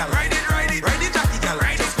jockey, girl. Ride it, ride the jockey, girl.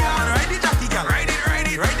 Just come and ride the jockey, girl. Ride the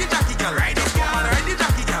jockey, girl. Just come and ride the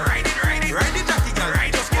jockey, girl. Ride the jockey, girl.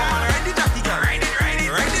 Just come and ride the jockey, girl. Ride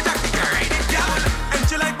the jockey, girl. And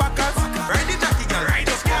you like Bacchus? Ride the jockey, girl.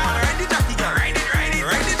 Just come and ride the jockey, girl. Ride the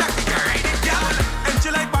jockey, girl. And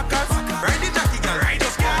you like Bacchus? Ride the jockey, girl.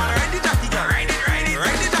 Just come and ride the jockey, girl. Ride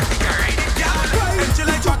the jockey, girl. And you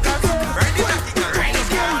like Bacchus? Ride the jockey, girl. Just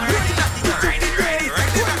come and ride the jockey, girl.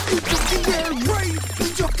 Ride the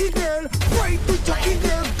jockey, girl. Ride the jockey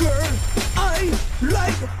girl. I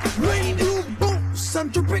like when you bounce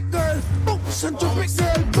and you break girl. Bounce and you break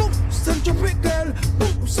girl. Bounce and you break girl.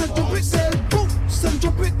 Bounce and you break girl. Bounce and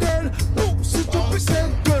you break girl. Bounce and you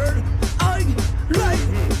break girl. I like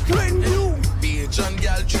when you Bajan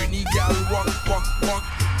gal, Trini gal, walk.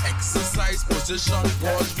 Exercise, position,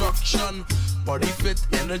 pause, roction. Body fit,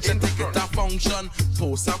 energetic, it a function.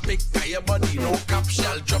 Post a pic, tie your body, no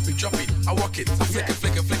caption. Drop it, I walk it. I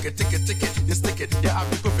flick it, tick it, you stick it. Yeah, I have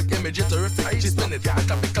the perfect image, you're terrific. She spin it, I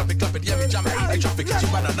clap it, yeah, we jam it. Like traffic, she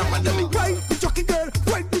bad enough, pandemic. Ride the jockey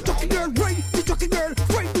girl,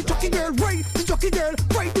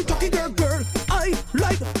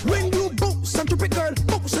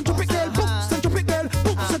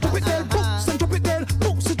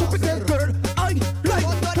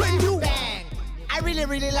 really,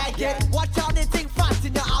 really like it. Watch out, they think fast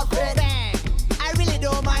in your outfit. Dang, I really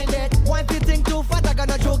don't mind it. Once you think too fast, I'm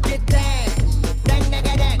gonna choke it. Dang, dang,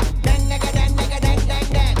 nigga, dang, dang, nigga, dang, nigga, dang, dang,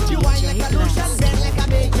 dang. You want like a Lucian, bend like a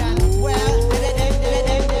Bajan. Well, dang, dang, dang,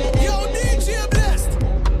 dang, dang. Yo, DJ Blessed.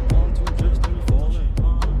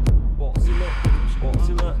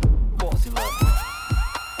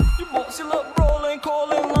 Bossy look, rolling,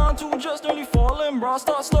 calling, line two just nearly falling. Bra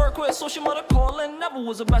start quit, so she mother calling. Never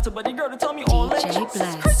was a better buddy girl to tell me all in.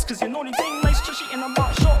 Cause you know the thing nice, trashy in a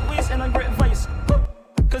box, short waist and a great vice.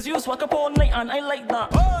 Cause you swag up all night and I like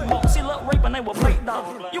that. Bossy look rape and I will break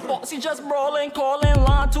that. You bossy just brawling, calling,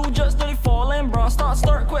 line two just nearly falling. Bra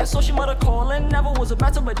start quit, so she mother calling. Never was a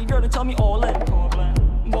better buddy girl to tell me all in.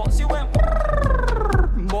 Bossy went,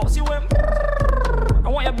 bossy went. I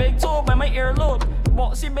want your big toe by my earlobe.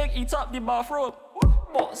 Bossy big, eat up the bathrobe.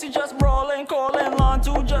 Bossy just brawling, calling, line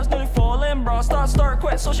two just nearly falling. Bra start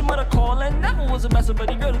quit, so she mother calling. Never was a better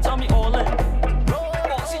buddy girl to tell me all in.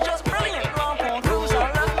 Bossy just brilliant, long on cruise.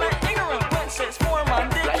 I left my ignorant, went 6'4", man.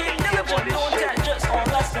 They keep diligent, don't catch just on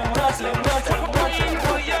lesson, hustling, nothing.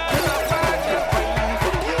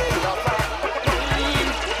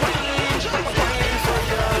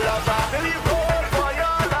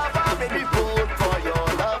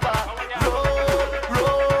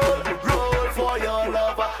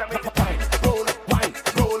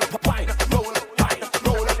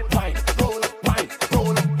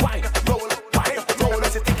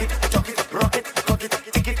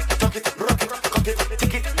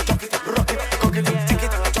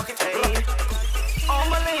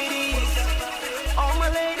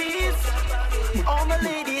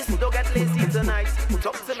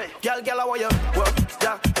 Girl, I want you work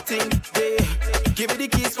that thing there. Give me the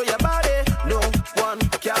keys for your body. No one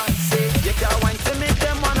can say you can't wine to make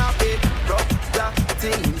them wanna pay. Rock that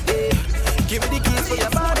thing there. Give me the keys for your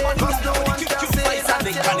body. Cause no one can say that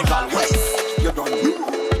you don't wait. You done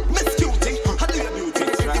Miss Cutie, how do you beauty?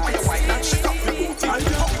 Give me your wine and shake up your booty. How you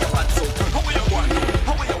bad so? How are you wine?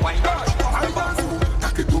 How are you wine? I dance.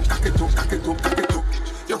 Cock it up, cock it up, cock it up, cock it up.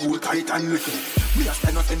 You hold tight and little. Me a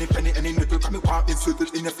spend not any penny, any nickel. Come me want insert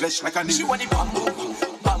it in your flesh like a nigga. She want the bamboo,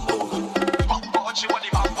 bamboo. She want the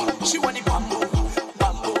bamboo, she want the bamboo,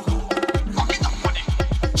 bamboo. Cock it up for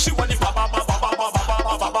it. She want the bamboo.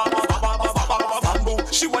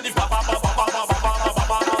 She want the bamboo.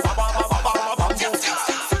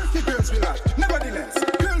 Filthy girls we like, nevertheless,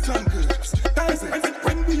 girls and girls. Guys,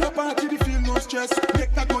 when we a party, they feel no stress.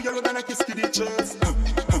 Make that go yellow than a kiss to the chest.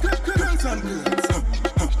 Girls and girls.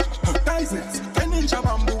 Guys, ninja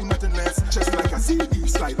bamboo, nothing less. Just like a CD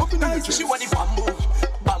slide up in the chest. She want the bamboo,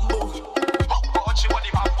 bamboo. She want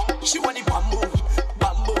the bamboo. She want the bamboo,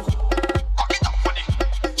 bamboo. Cock it up for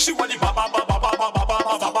it. She want the bamboo.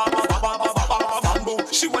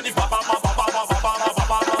 She want the bamboo.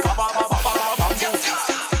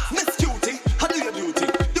 Miss Cutie, how do you beauty?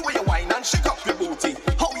 The way you whine and shake up your booty.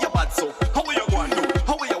 How you bad so? How are you going to?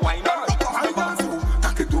 How are you whine?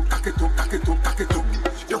 Cock it up, cock it up, cock it up, cock it up.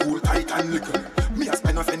 You hold tight and little. Me a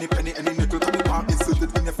spend off any penny, any nickel. Come me want insert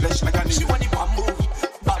it in your flesh like a nigga. She want the bamboo,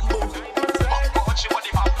 bamboo. She want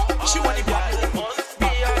the bamboo, she want the bamboo.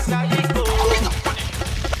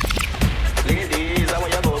 Ladies, how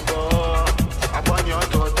you go go? Up on your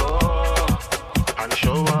toto and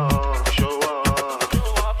show up, show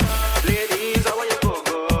up. Ladies, how you go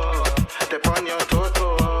go? Step on your toto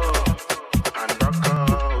and rock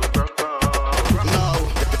out, rock out. Now,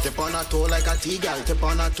 step on a toe like a T-girl, step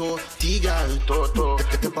on a toe, T-girl, toto.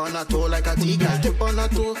 Step on a toe like a T-girl, step on a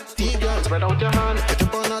toe, T-girl. Spread out your hand.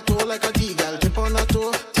 Step on a toe like a T-girl, step on a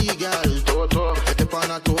toe, T-girl, toto. Step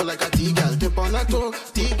on a toe like a T-girl, step on a toe,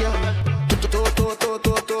 T-girl.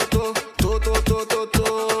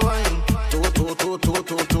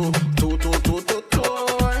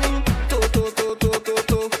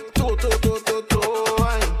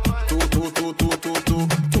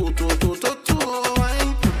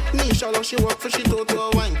 She walk for she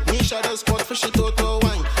toto wine. Nisha does spot for she toto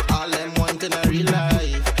wine. All them want in a real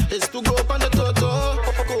life is to go up on the toto.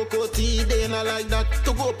 Cocoa tea, they not like that.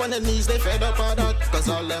 To go up on the knees, they fed up on that. Cause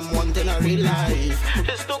all them want in a real life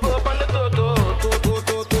is to go up on the toto. Toto,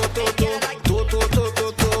 toto, toto, toto, toto,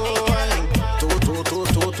 toto wine. Toto, toto,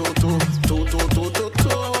 toto, toto, toto, toto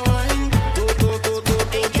wine. Toto, toto,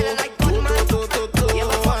 toto, toto, toto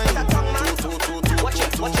wine. Watch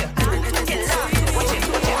it, watch it.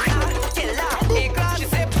 She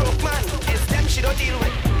say broke man, it's them she don't deal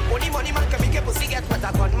with. Only money man can make your pussy get what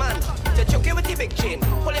a gun man. To choke you with the big chain,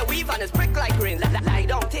 pull your weave and it's prick like rain. Lie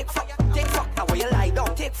down, take fuck, and where you lie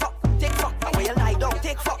down, take fuck, and where you lie down,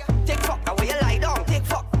 take fuck, and where you lie down, take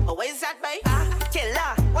fuck. Oh, where is that, babe?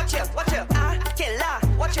 Killer, watch it, killer.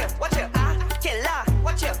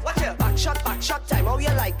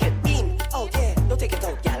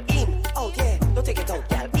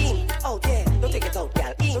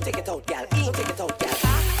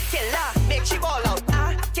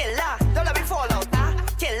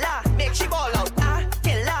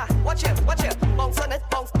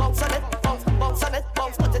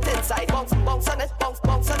 bounce, bounce on it, bounce,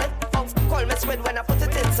 bounce on it, bounce. Call me sweat when I put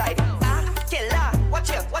it inside. Ah, killer, watch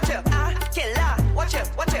you, ah, killer, watch you,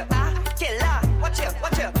 ah, killer, watch you,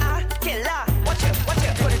 ah, killer, watch you.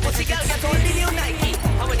 Good pussy girl get all the new Nike,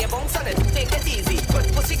 and when you bounce on it, take it easy.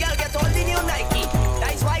 Good pussy girl get all the new Nike,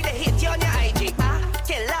 that's why they hit you on your IG. Ah,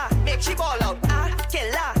 killer, make she ball out. Ah,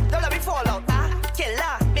 killer, don't let me fall out. Ah,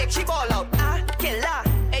 killer, make she ball out. Ah, killer,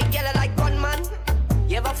 hey girl I like gunman.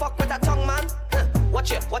 You ever fuck with a tongue man? Huh.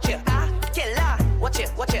 Watch it, ah, killer, watch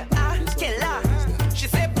it, ah, killer. She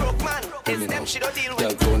say broke man, it's them she don't deal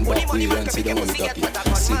with. Money man can make your pussy get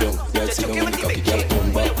better. Sit down, girl, sit down on the cocky. Girl,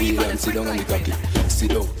 turn back way and sit down on the cocky. Sit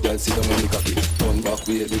down, girl, sit down on the cocky. Turn back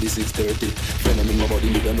way with the 630. When I'm in my body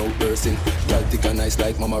with an out person. Girl, thick and nice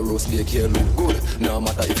like mama roast bake. Hair look good, no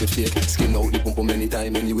matter if it fake. Skin out the pump many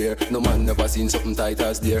time anywhere. No man never seen something tight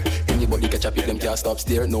as there. Anybody catch up with them can't stop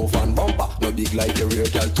stare. No fan bumper, no big like a rear.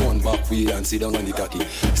 Girl, turn back way and sit down on the cocky.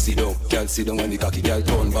 Sit down, girl, sit down on the cocky. Girl,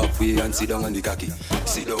 turn back way and sit down on the cocky.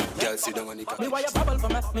 Sit down, girl, sit down on the cocky. Me why you bubble for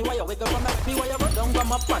me? Me why you wiggle for me? Me why you go down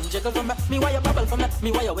come up and jiggle for me? Me why you bubble for me?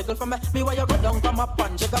 Me why you wiggle for me? Me why you go down come up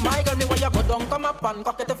and jiggle? My girl, me why you go down come up and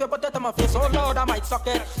cock it? If you put it in my face, oh Lord, I might suck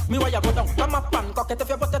it. Me why you go down come up and cock it? If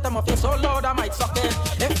you put it in my face, oh Lord, I might suck it.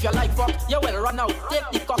 If you like fuck, you will run out.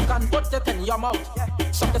 Take the cock and put it in your mouth.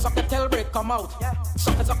 Suck it till break come out.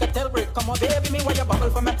 Suck it till break come out. Baby, me why you bubble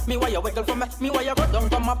for me? Me why you wiggle for me? Me why you go down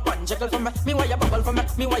come up and jiggle for me? Me why you bubble for me?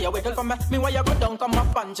 Me why you wiggle for me? Me why you go down come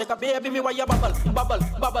up and jiggle? Baby, me why you bubble, bubble,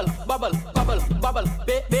 bubble, bubble, bubble, bubble.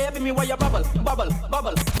 Baby, me why you bubble, bubble,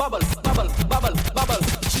 bubble, bubble, bubble, bubble, bubble.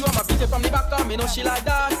 She want my beat it from the back, me know she like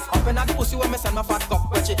that. Up in the pussy when me send my fat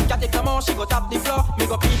cock. When she can't take no more, she go tap the floor. Me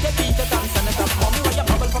go beat it and send it up. Me why you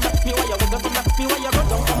bubble for me? Me why you wiggle for me? Me why you go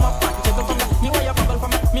down come up and jiggle for me? Me why you bubble for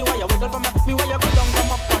me? Me why you wiggle for me? Me why you go down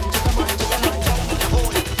come up and jiggle for me?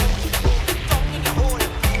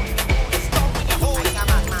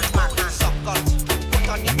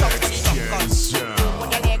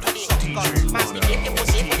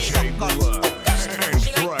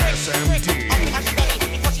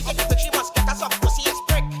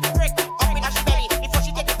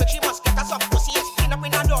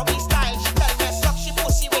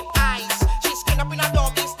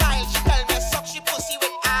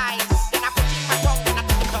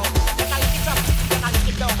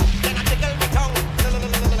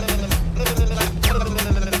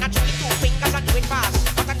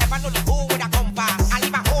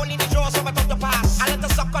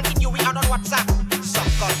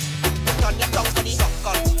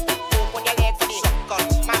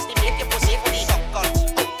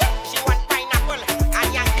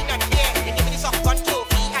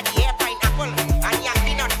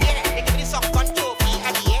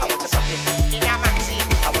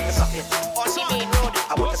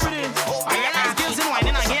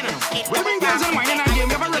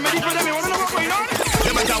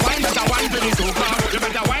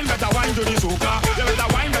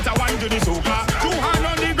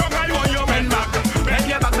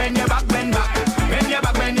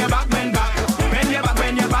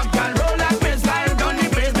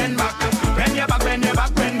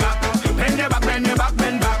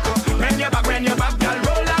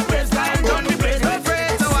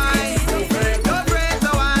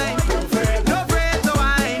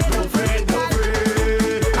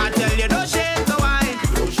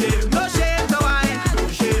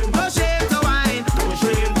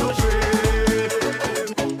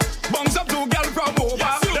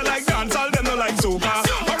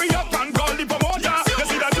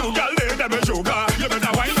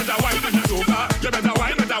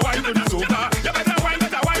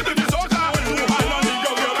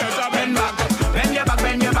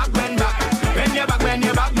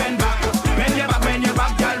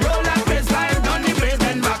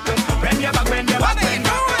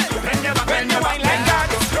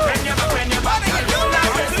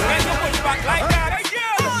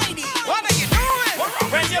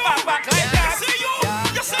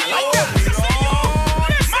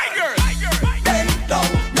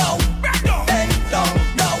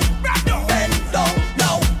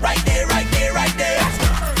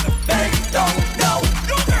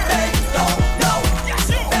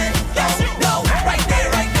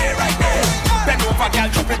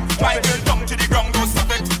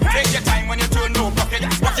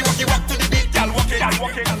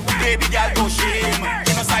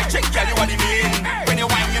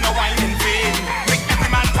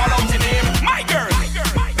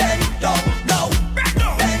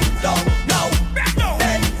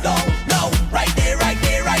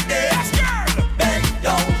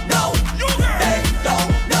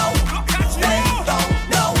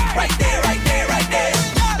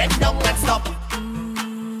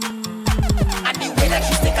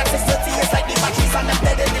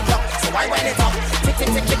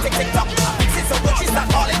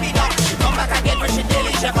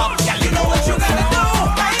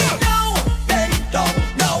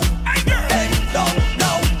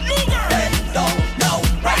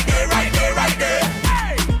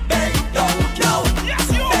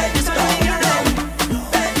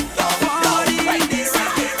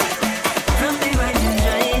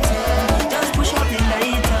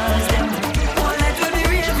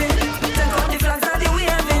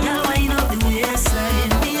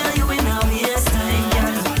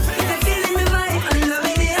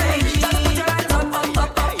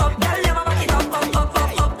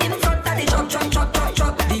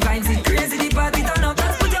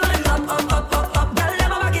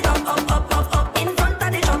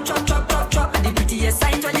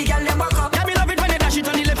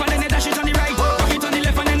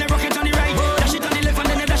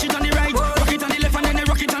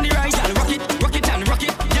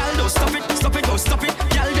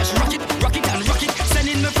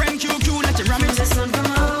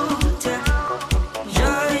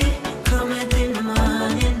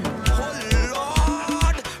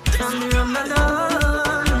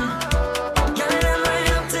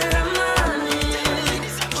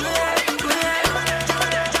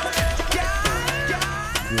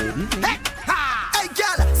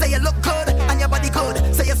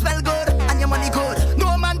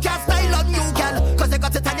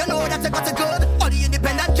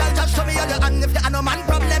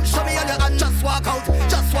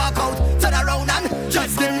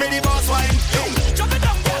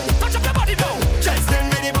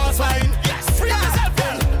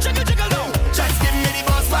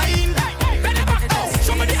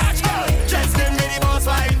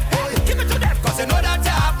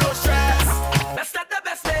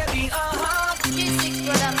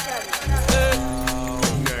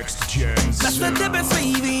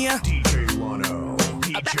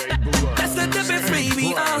 Best of the best,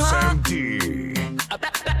 baby.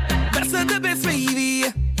 Best of the best,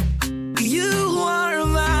 baby. You are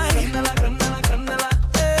mine.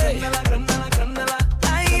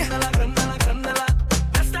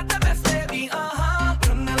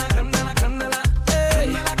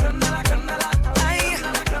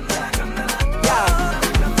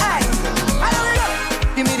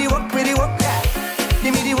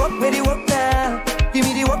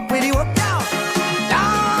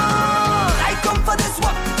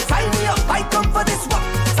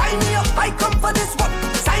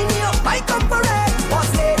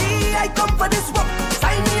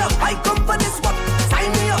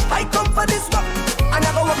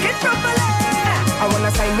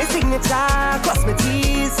 Sign my signature, cross my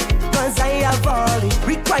T's, cause I have all the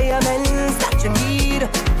requirements that you need.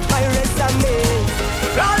 My resume,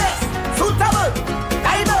 flawless, suitable,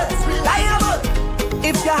 diverse, reliable.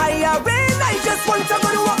 If you're hiring, I just want to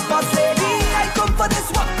go to work. Boss lady, I come for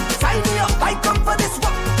this work. Sign me up, I come for this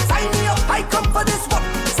work. Sign me up, I come for this work.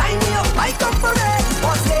 Sign me up, I come for it.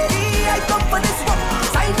 Boss lady, I come for this work.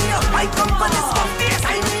 Sign me up, I come for this work.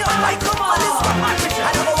 Sign me up, I come for this work.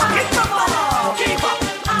 I don't know what it from. Keep up.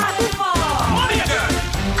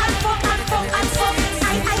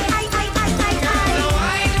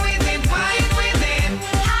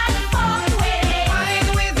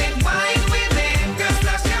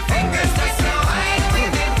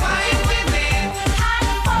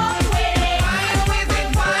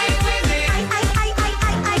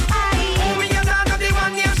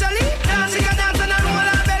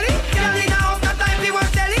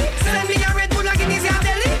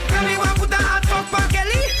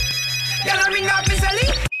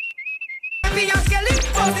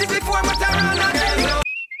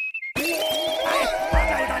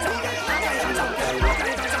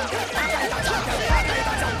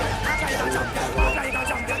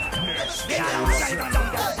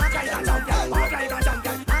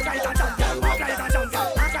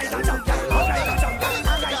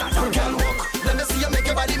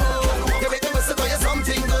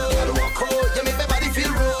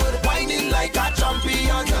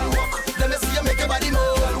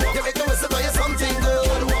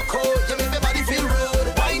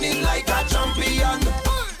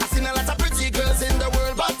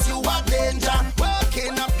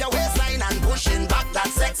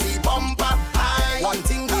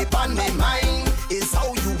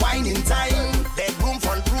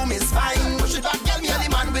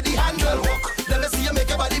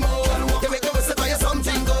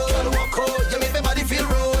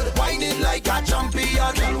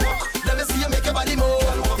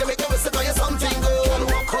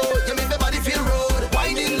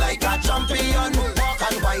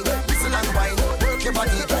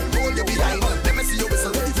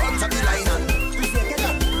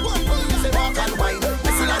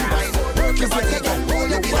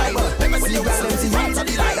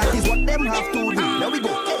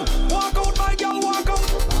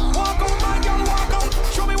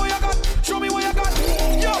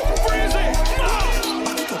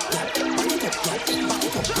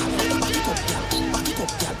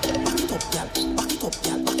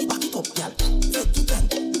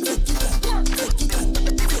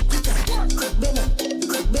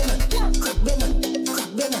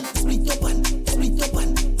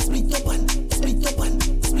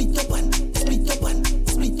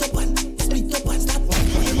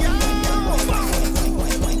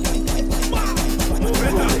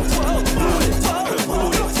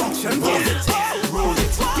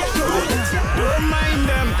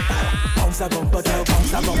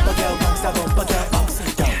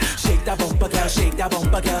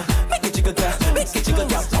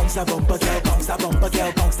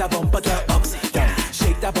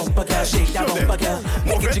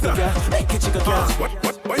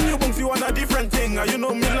 When you bounce, you want a different thing. You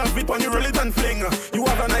know me love it when you roll it and fling. You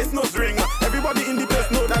have a nice nose ring. Everybody in the place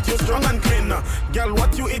know that you're strong and clean. Girl,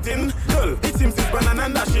 what you eating? Girl, it seems it's banana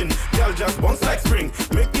and dashing. Girl, just bounce like spring.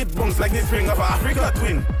 Make it bounce like the spring of Africa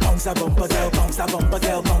twin. Bounce a bumper girl, bounce a bumper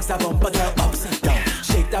girl, bounce a bumper girl, bounce it down.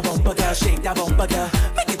 Shake that bumper girl, shake that bumper girl.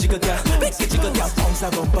 Make it jiggle girl, make it jiggle girl. Bounce a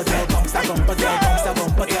bumper girl, bounce a bumper girl, bounce a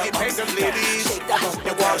bumper girl. Independent ladies, shake that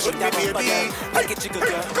bumper girl, shake that bumper girl. Make it jiggle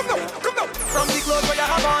girl. Come now, come now. From the clothes where you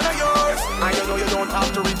have on are yours, and you know you don't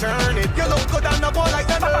have to return it. You look good on the ball like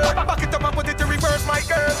that. Back it up and put it to reverse, my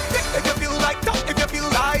girl. If you feel like tough, if you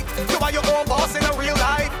feel like you are your own boss in a real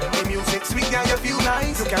life. The music sweet and you feel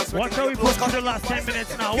nice. You can't watch how we push through the last 10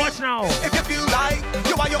 minutes now. Watch now. If you feel like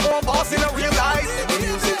you are your own boss in a real life. The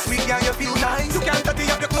music sweet and you feel nice. You can't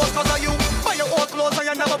dirty up your clothes cause of you. Buy your own clothes and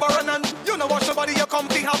you never borrow none. You know wash your body, you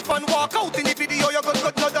comfy, have fun. Walk out in the video, you good,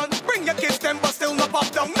 no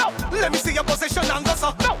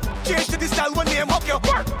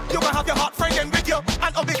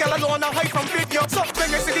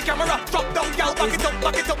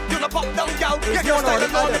back it up, you no pop down, gal. Yeah, your style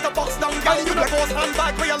alone is a box down, gal. You no post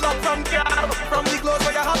handbag where you love from, gal. From the clothes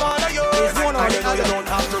where you have on of yours. And you know you don't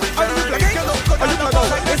have to return. Are you black? You look good on the ball.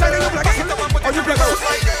 Is that you black? Are you black?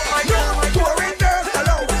 No boring girls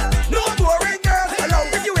alone. No boring girls alone.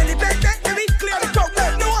 If you really beg, let me clear the talk.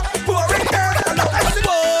 No boring girls alone. I say,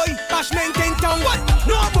 boy, Bash maintain town. What?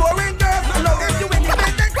 No boring girls alone. If you really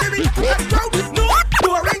beg, let me clear the talk. No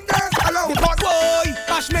boring girls alone. Boy,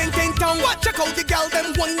 Bash maintain town. What? Check out the gal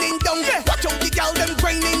them winding down. Yeah. Watch out the gal them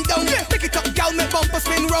grinding down. Yeah. Pick it up, gal, make bumper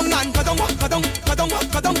spin round and kadong, kadong, kadong,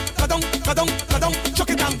 kadong, kadong, kadong, kadong. Chuck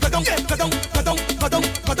it down, kadong, kadong, kadong, kadong,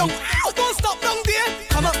 kadong. Don't stop down there.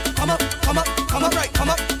 Come up, come up, come up, come up right, come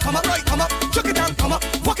up right, come up. Chuck it down, come up,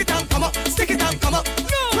 walk it down, come up, stick it down, come up.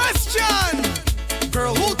 No question.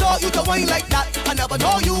 Girl, who taught you to whine like that? I never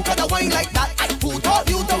know you coulda whine like that. Who taught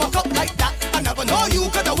you to walk up like that? I never know you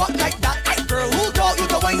coulda walk like that. Girl, who taught you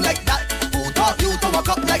to whine like that? Who taught you to walk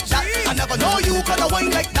up like that? I never know you coulda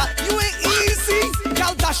whine like that. You ain't easy.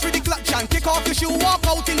 Gal dash with the clutch and kick off your shoe, walk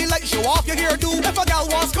out in the light, show off your hairdo. If a gal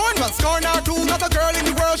wants scorn, well scorn her too. Not a girl in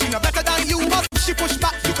the world, she no better than you. But if she push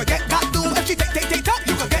back, you could get that do. If she take top,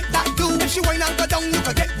 you could get that do. If she whine and go down, you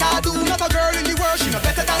could get that do. Not a girl in the world, she no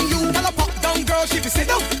better than you. Tell a pop down girl, she be sit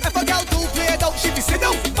down. If a gal do play it out, she be sit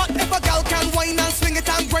down. But if a gal can whine and swing it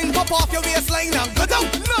and grind, pop off your waistline and go down.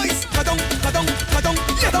 Nice, go down, go down, go down,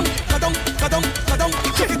 go down, go down, go down, go down,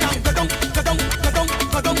 check it down, go down, go down, go down,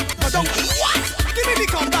 go down, go down. What? Give me the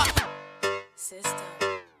comeback.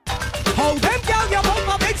 How them gal you bump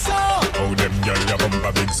a big so? How them gal you bump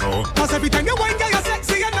a big so? Cause every time you whine, girl, you're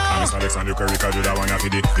sexy enough. Miss Alexander Curry, cause you da one for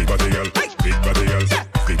the big body girl, big body girl,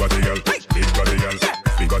 big body girl, big body girl,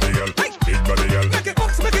 big body girl, big body girl. Make it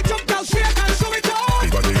bounce, make it jump, girl, shake and show it off.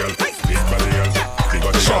 Big body girl, big body girl, big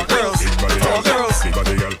body girl, short girls, big body girl, tall girls, big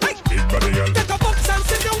body girl, big body girl. Take a bounce and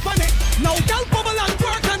sit down on it. Now, girl, bubble and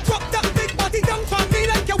twerk and drop that big body down for me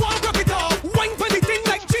like you want rock it off. Wine for the thing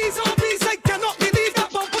like cheese on bees, I cannot believe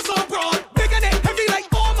that bumper so broad. Big and it heavy like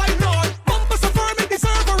oh my lord. Bumper so firm it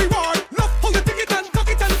deserve a reward. Love how you take it and tuck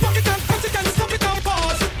it and fuck it and punch it and stop it and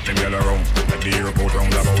pause. Them gal around, like the airport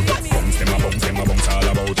roundabout. Bounce them a bounce all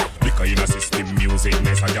about. Because in a system music,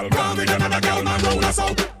 nice a gal gone with another gal man roll us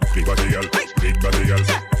out. Big body gal, big body gal,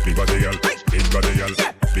 big body gal, big body gal,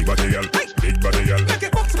 big body gal, big body gal. Make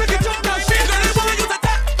it bounce, make it jump, girl, shake it.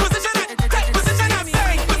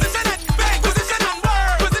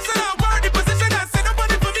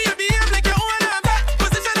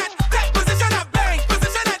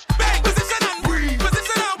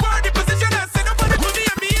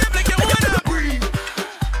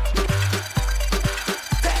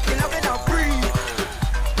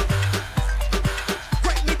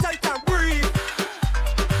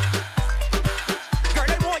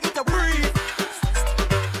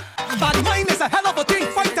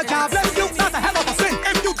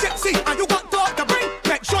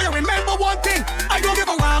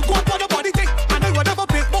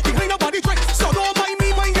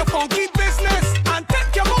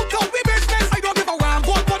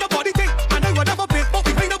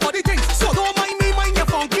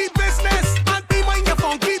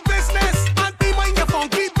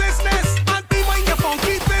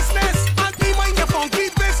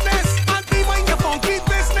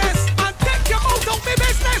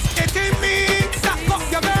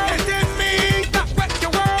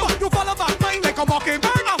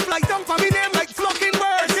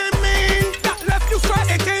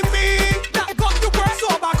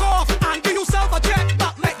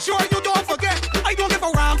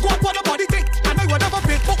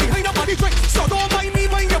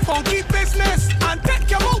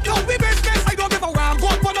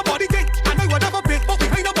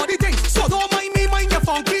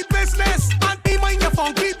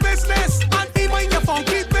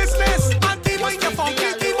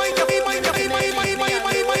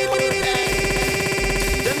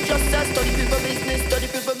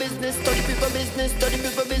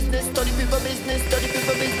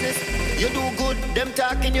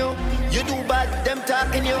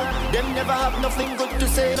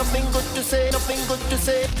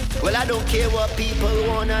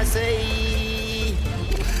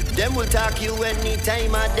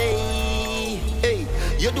 Time of day. Hey,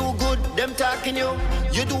 you do good, them talking you.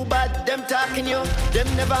 You do bad, them talking you. Them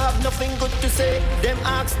never have nothing good to say. Them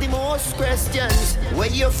ask the most questions. Where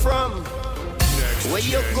you from? Where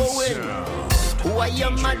you going? Who are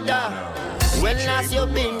your mother? When last you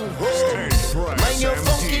been home? Mind your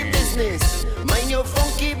funky business. Mind your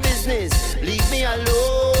funky business. Leave me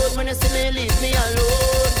alone. When you see me, leave me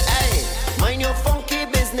alone. Hey, mind your funky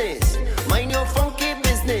business. Mind your funky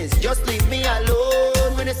business. Just leave me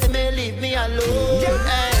alone. When you see me, leave me alone.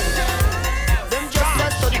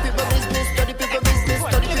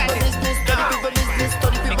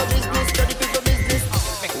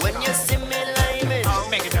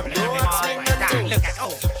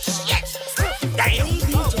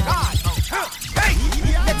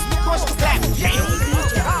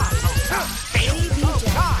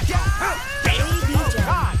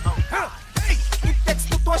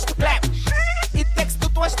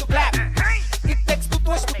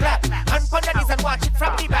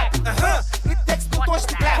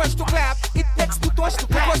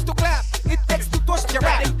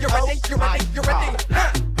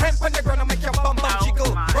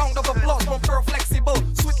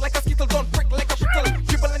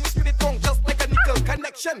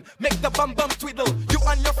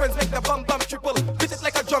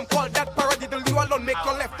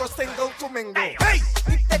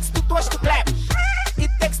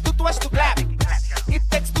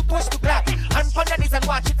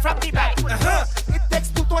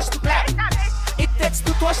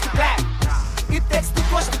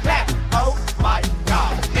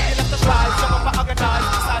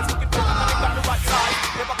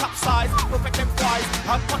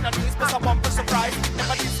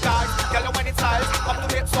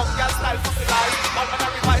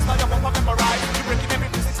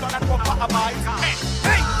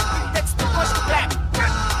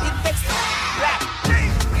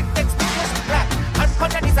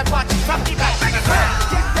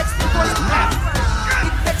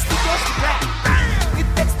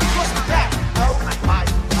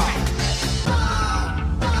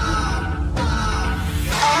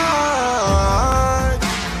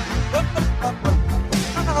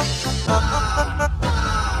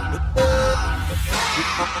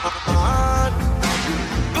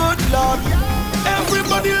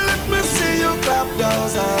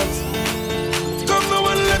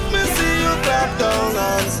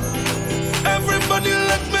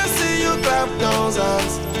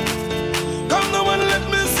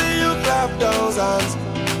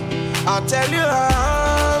 I tell you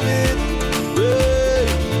how it, hey.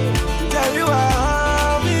 Tell you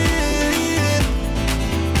how it,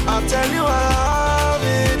 I tell you how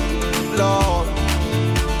it, Lord.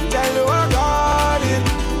 Tell you I got it,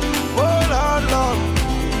 oh Lord, Lord.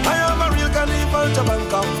 I am a real carnival to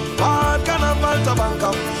Bangkok, hard carnival to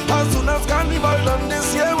Bangkok. As soon as carnival done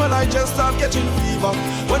this year, well I just start catching fever.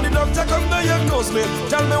 When the doctor come diagnose me,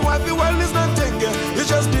 tell me why the world is not thinking. It's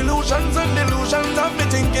just delusions and delusions I've been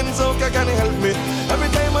thinking, so can you help me? Every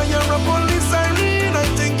time I hear a police siren,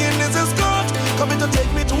 I'm thinking this is God coming to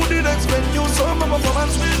take me to the next venue, so my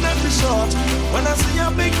performance will not be short. When I see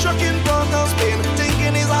a big truck in Port of Spain,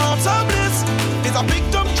 thinking it's a house of bliss. It's a big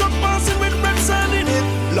dump truck passing with red sand in it.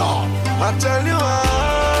 Lord, I tell you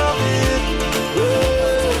how it,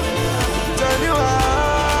 tell you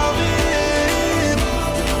how it,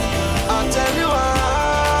 I tell you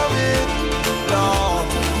how it, Lord,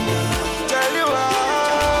 tell you how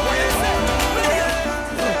it.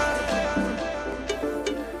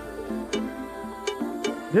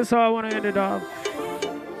 This is how I want to end it off.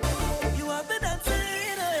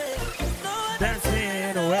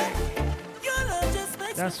 Dancing away.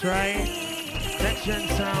 That's right. Next Gen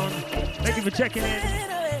Sound. Thank you for checking in.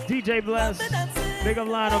 DJ Bless. Big up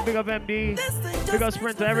Lano. Big up MD. Big up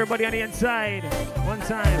Sprinter. Everybody on the inside. One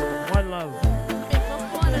time. One love.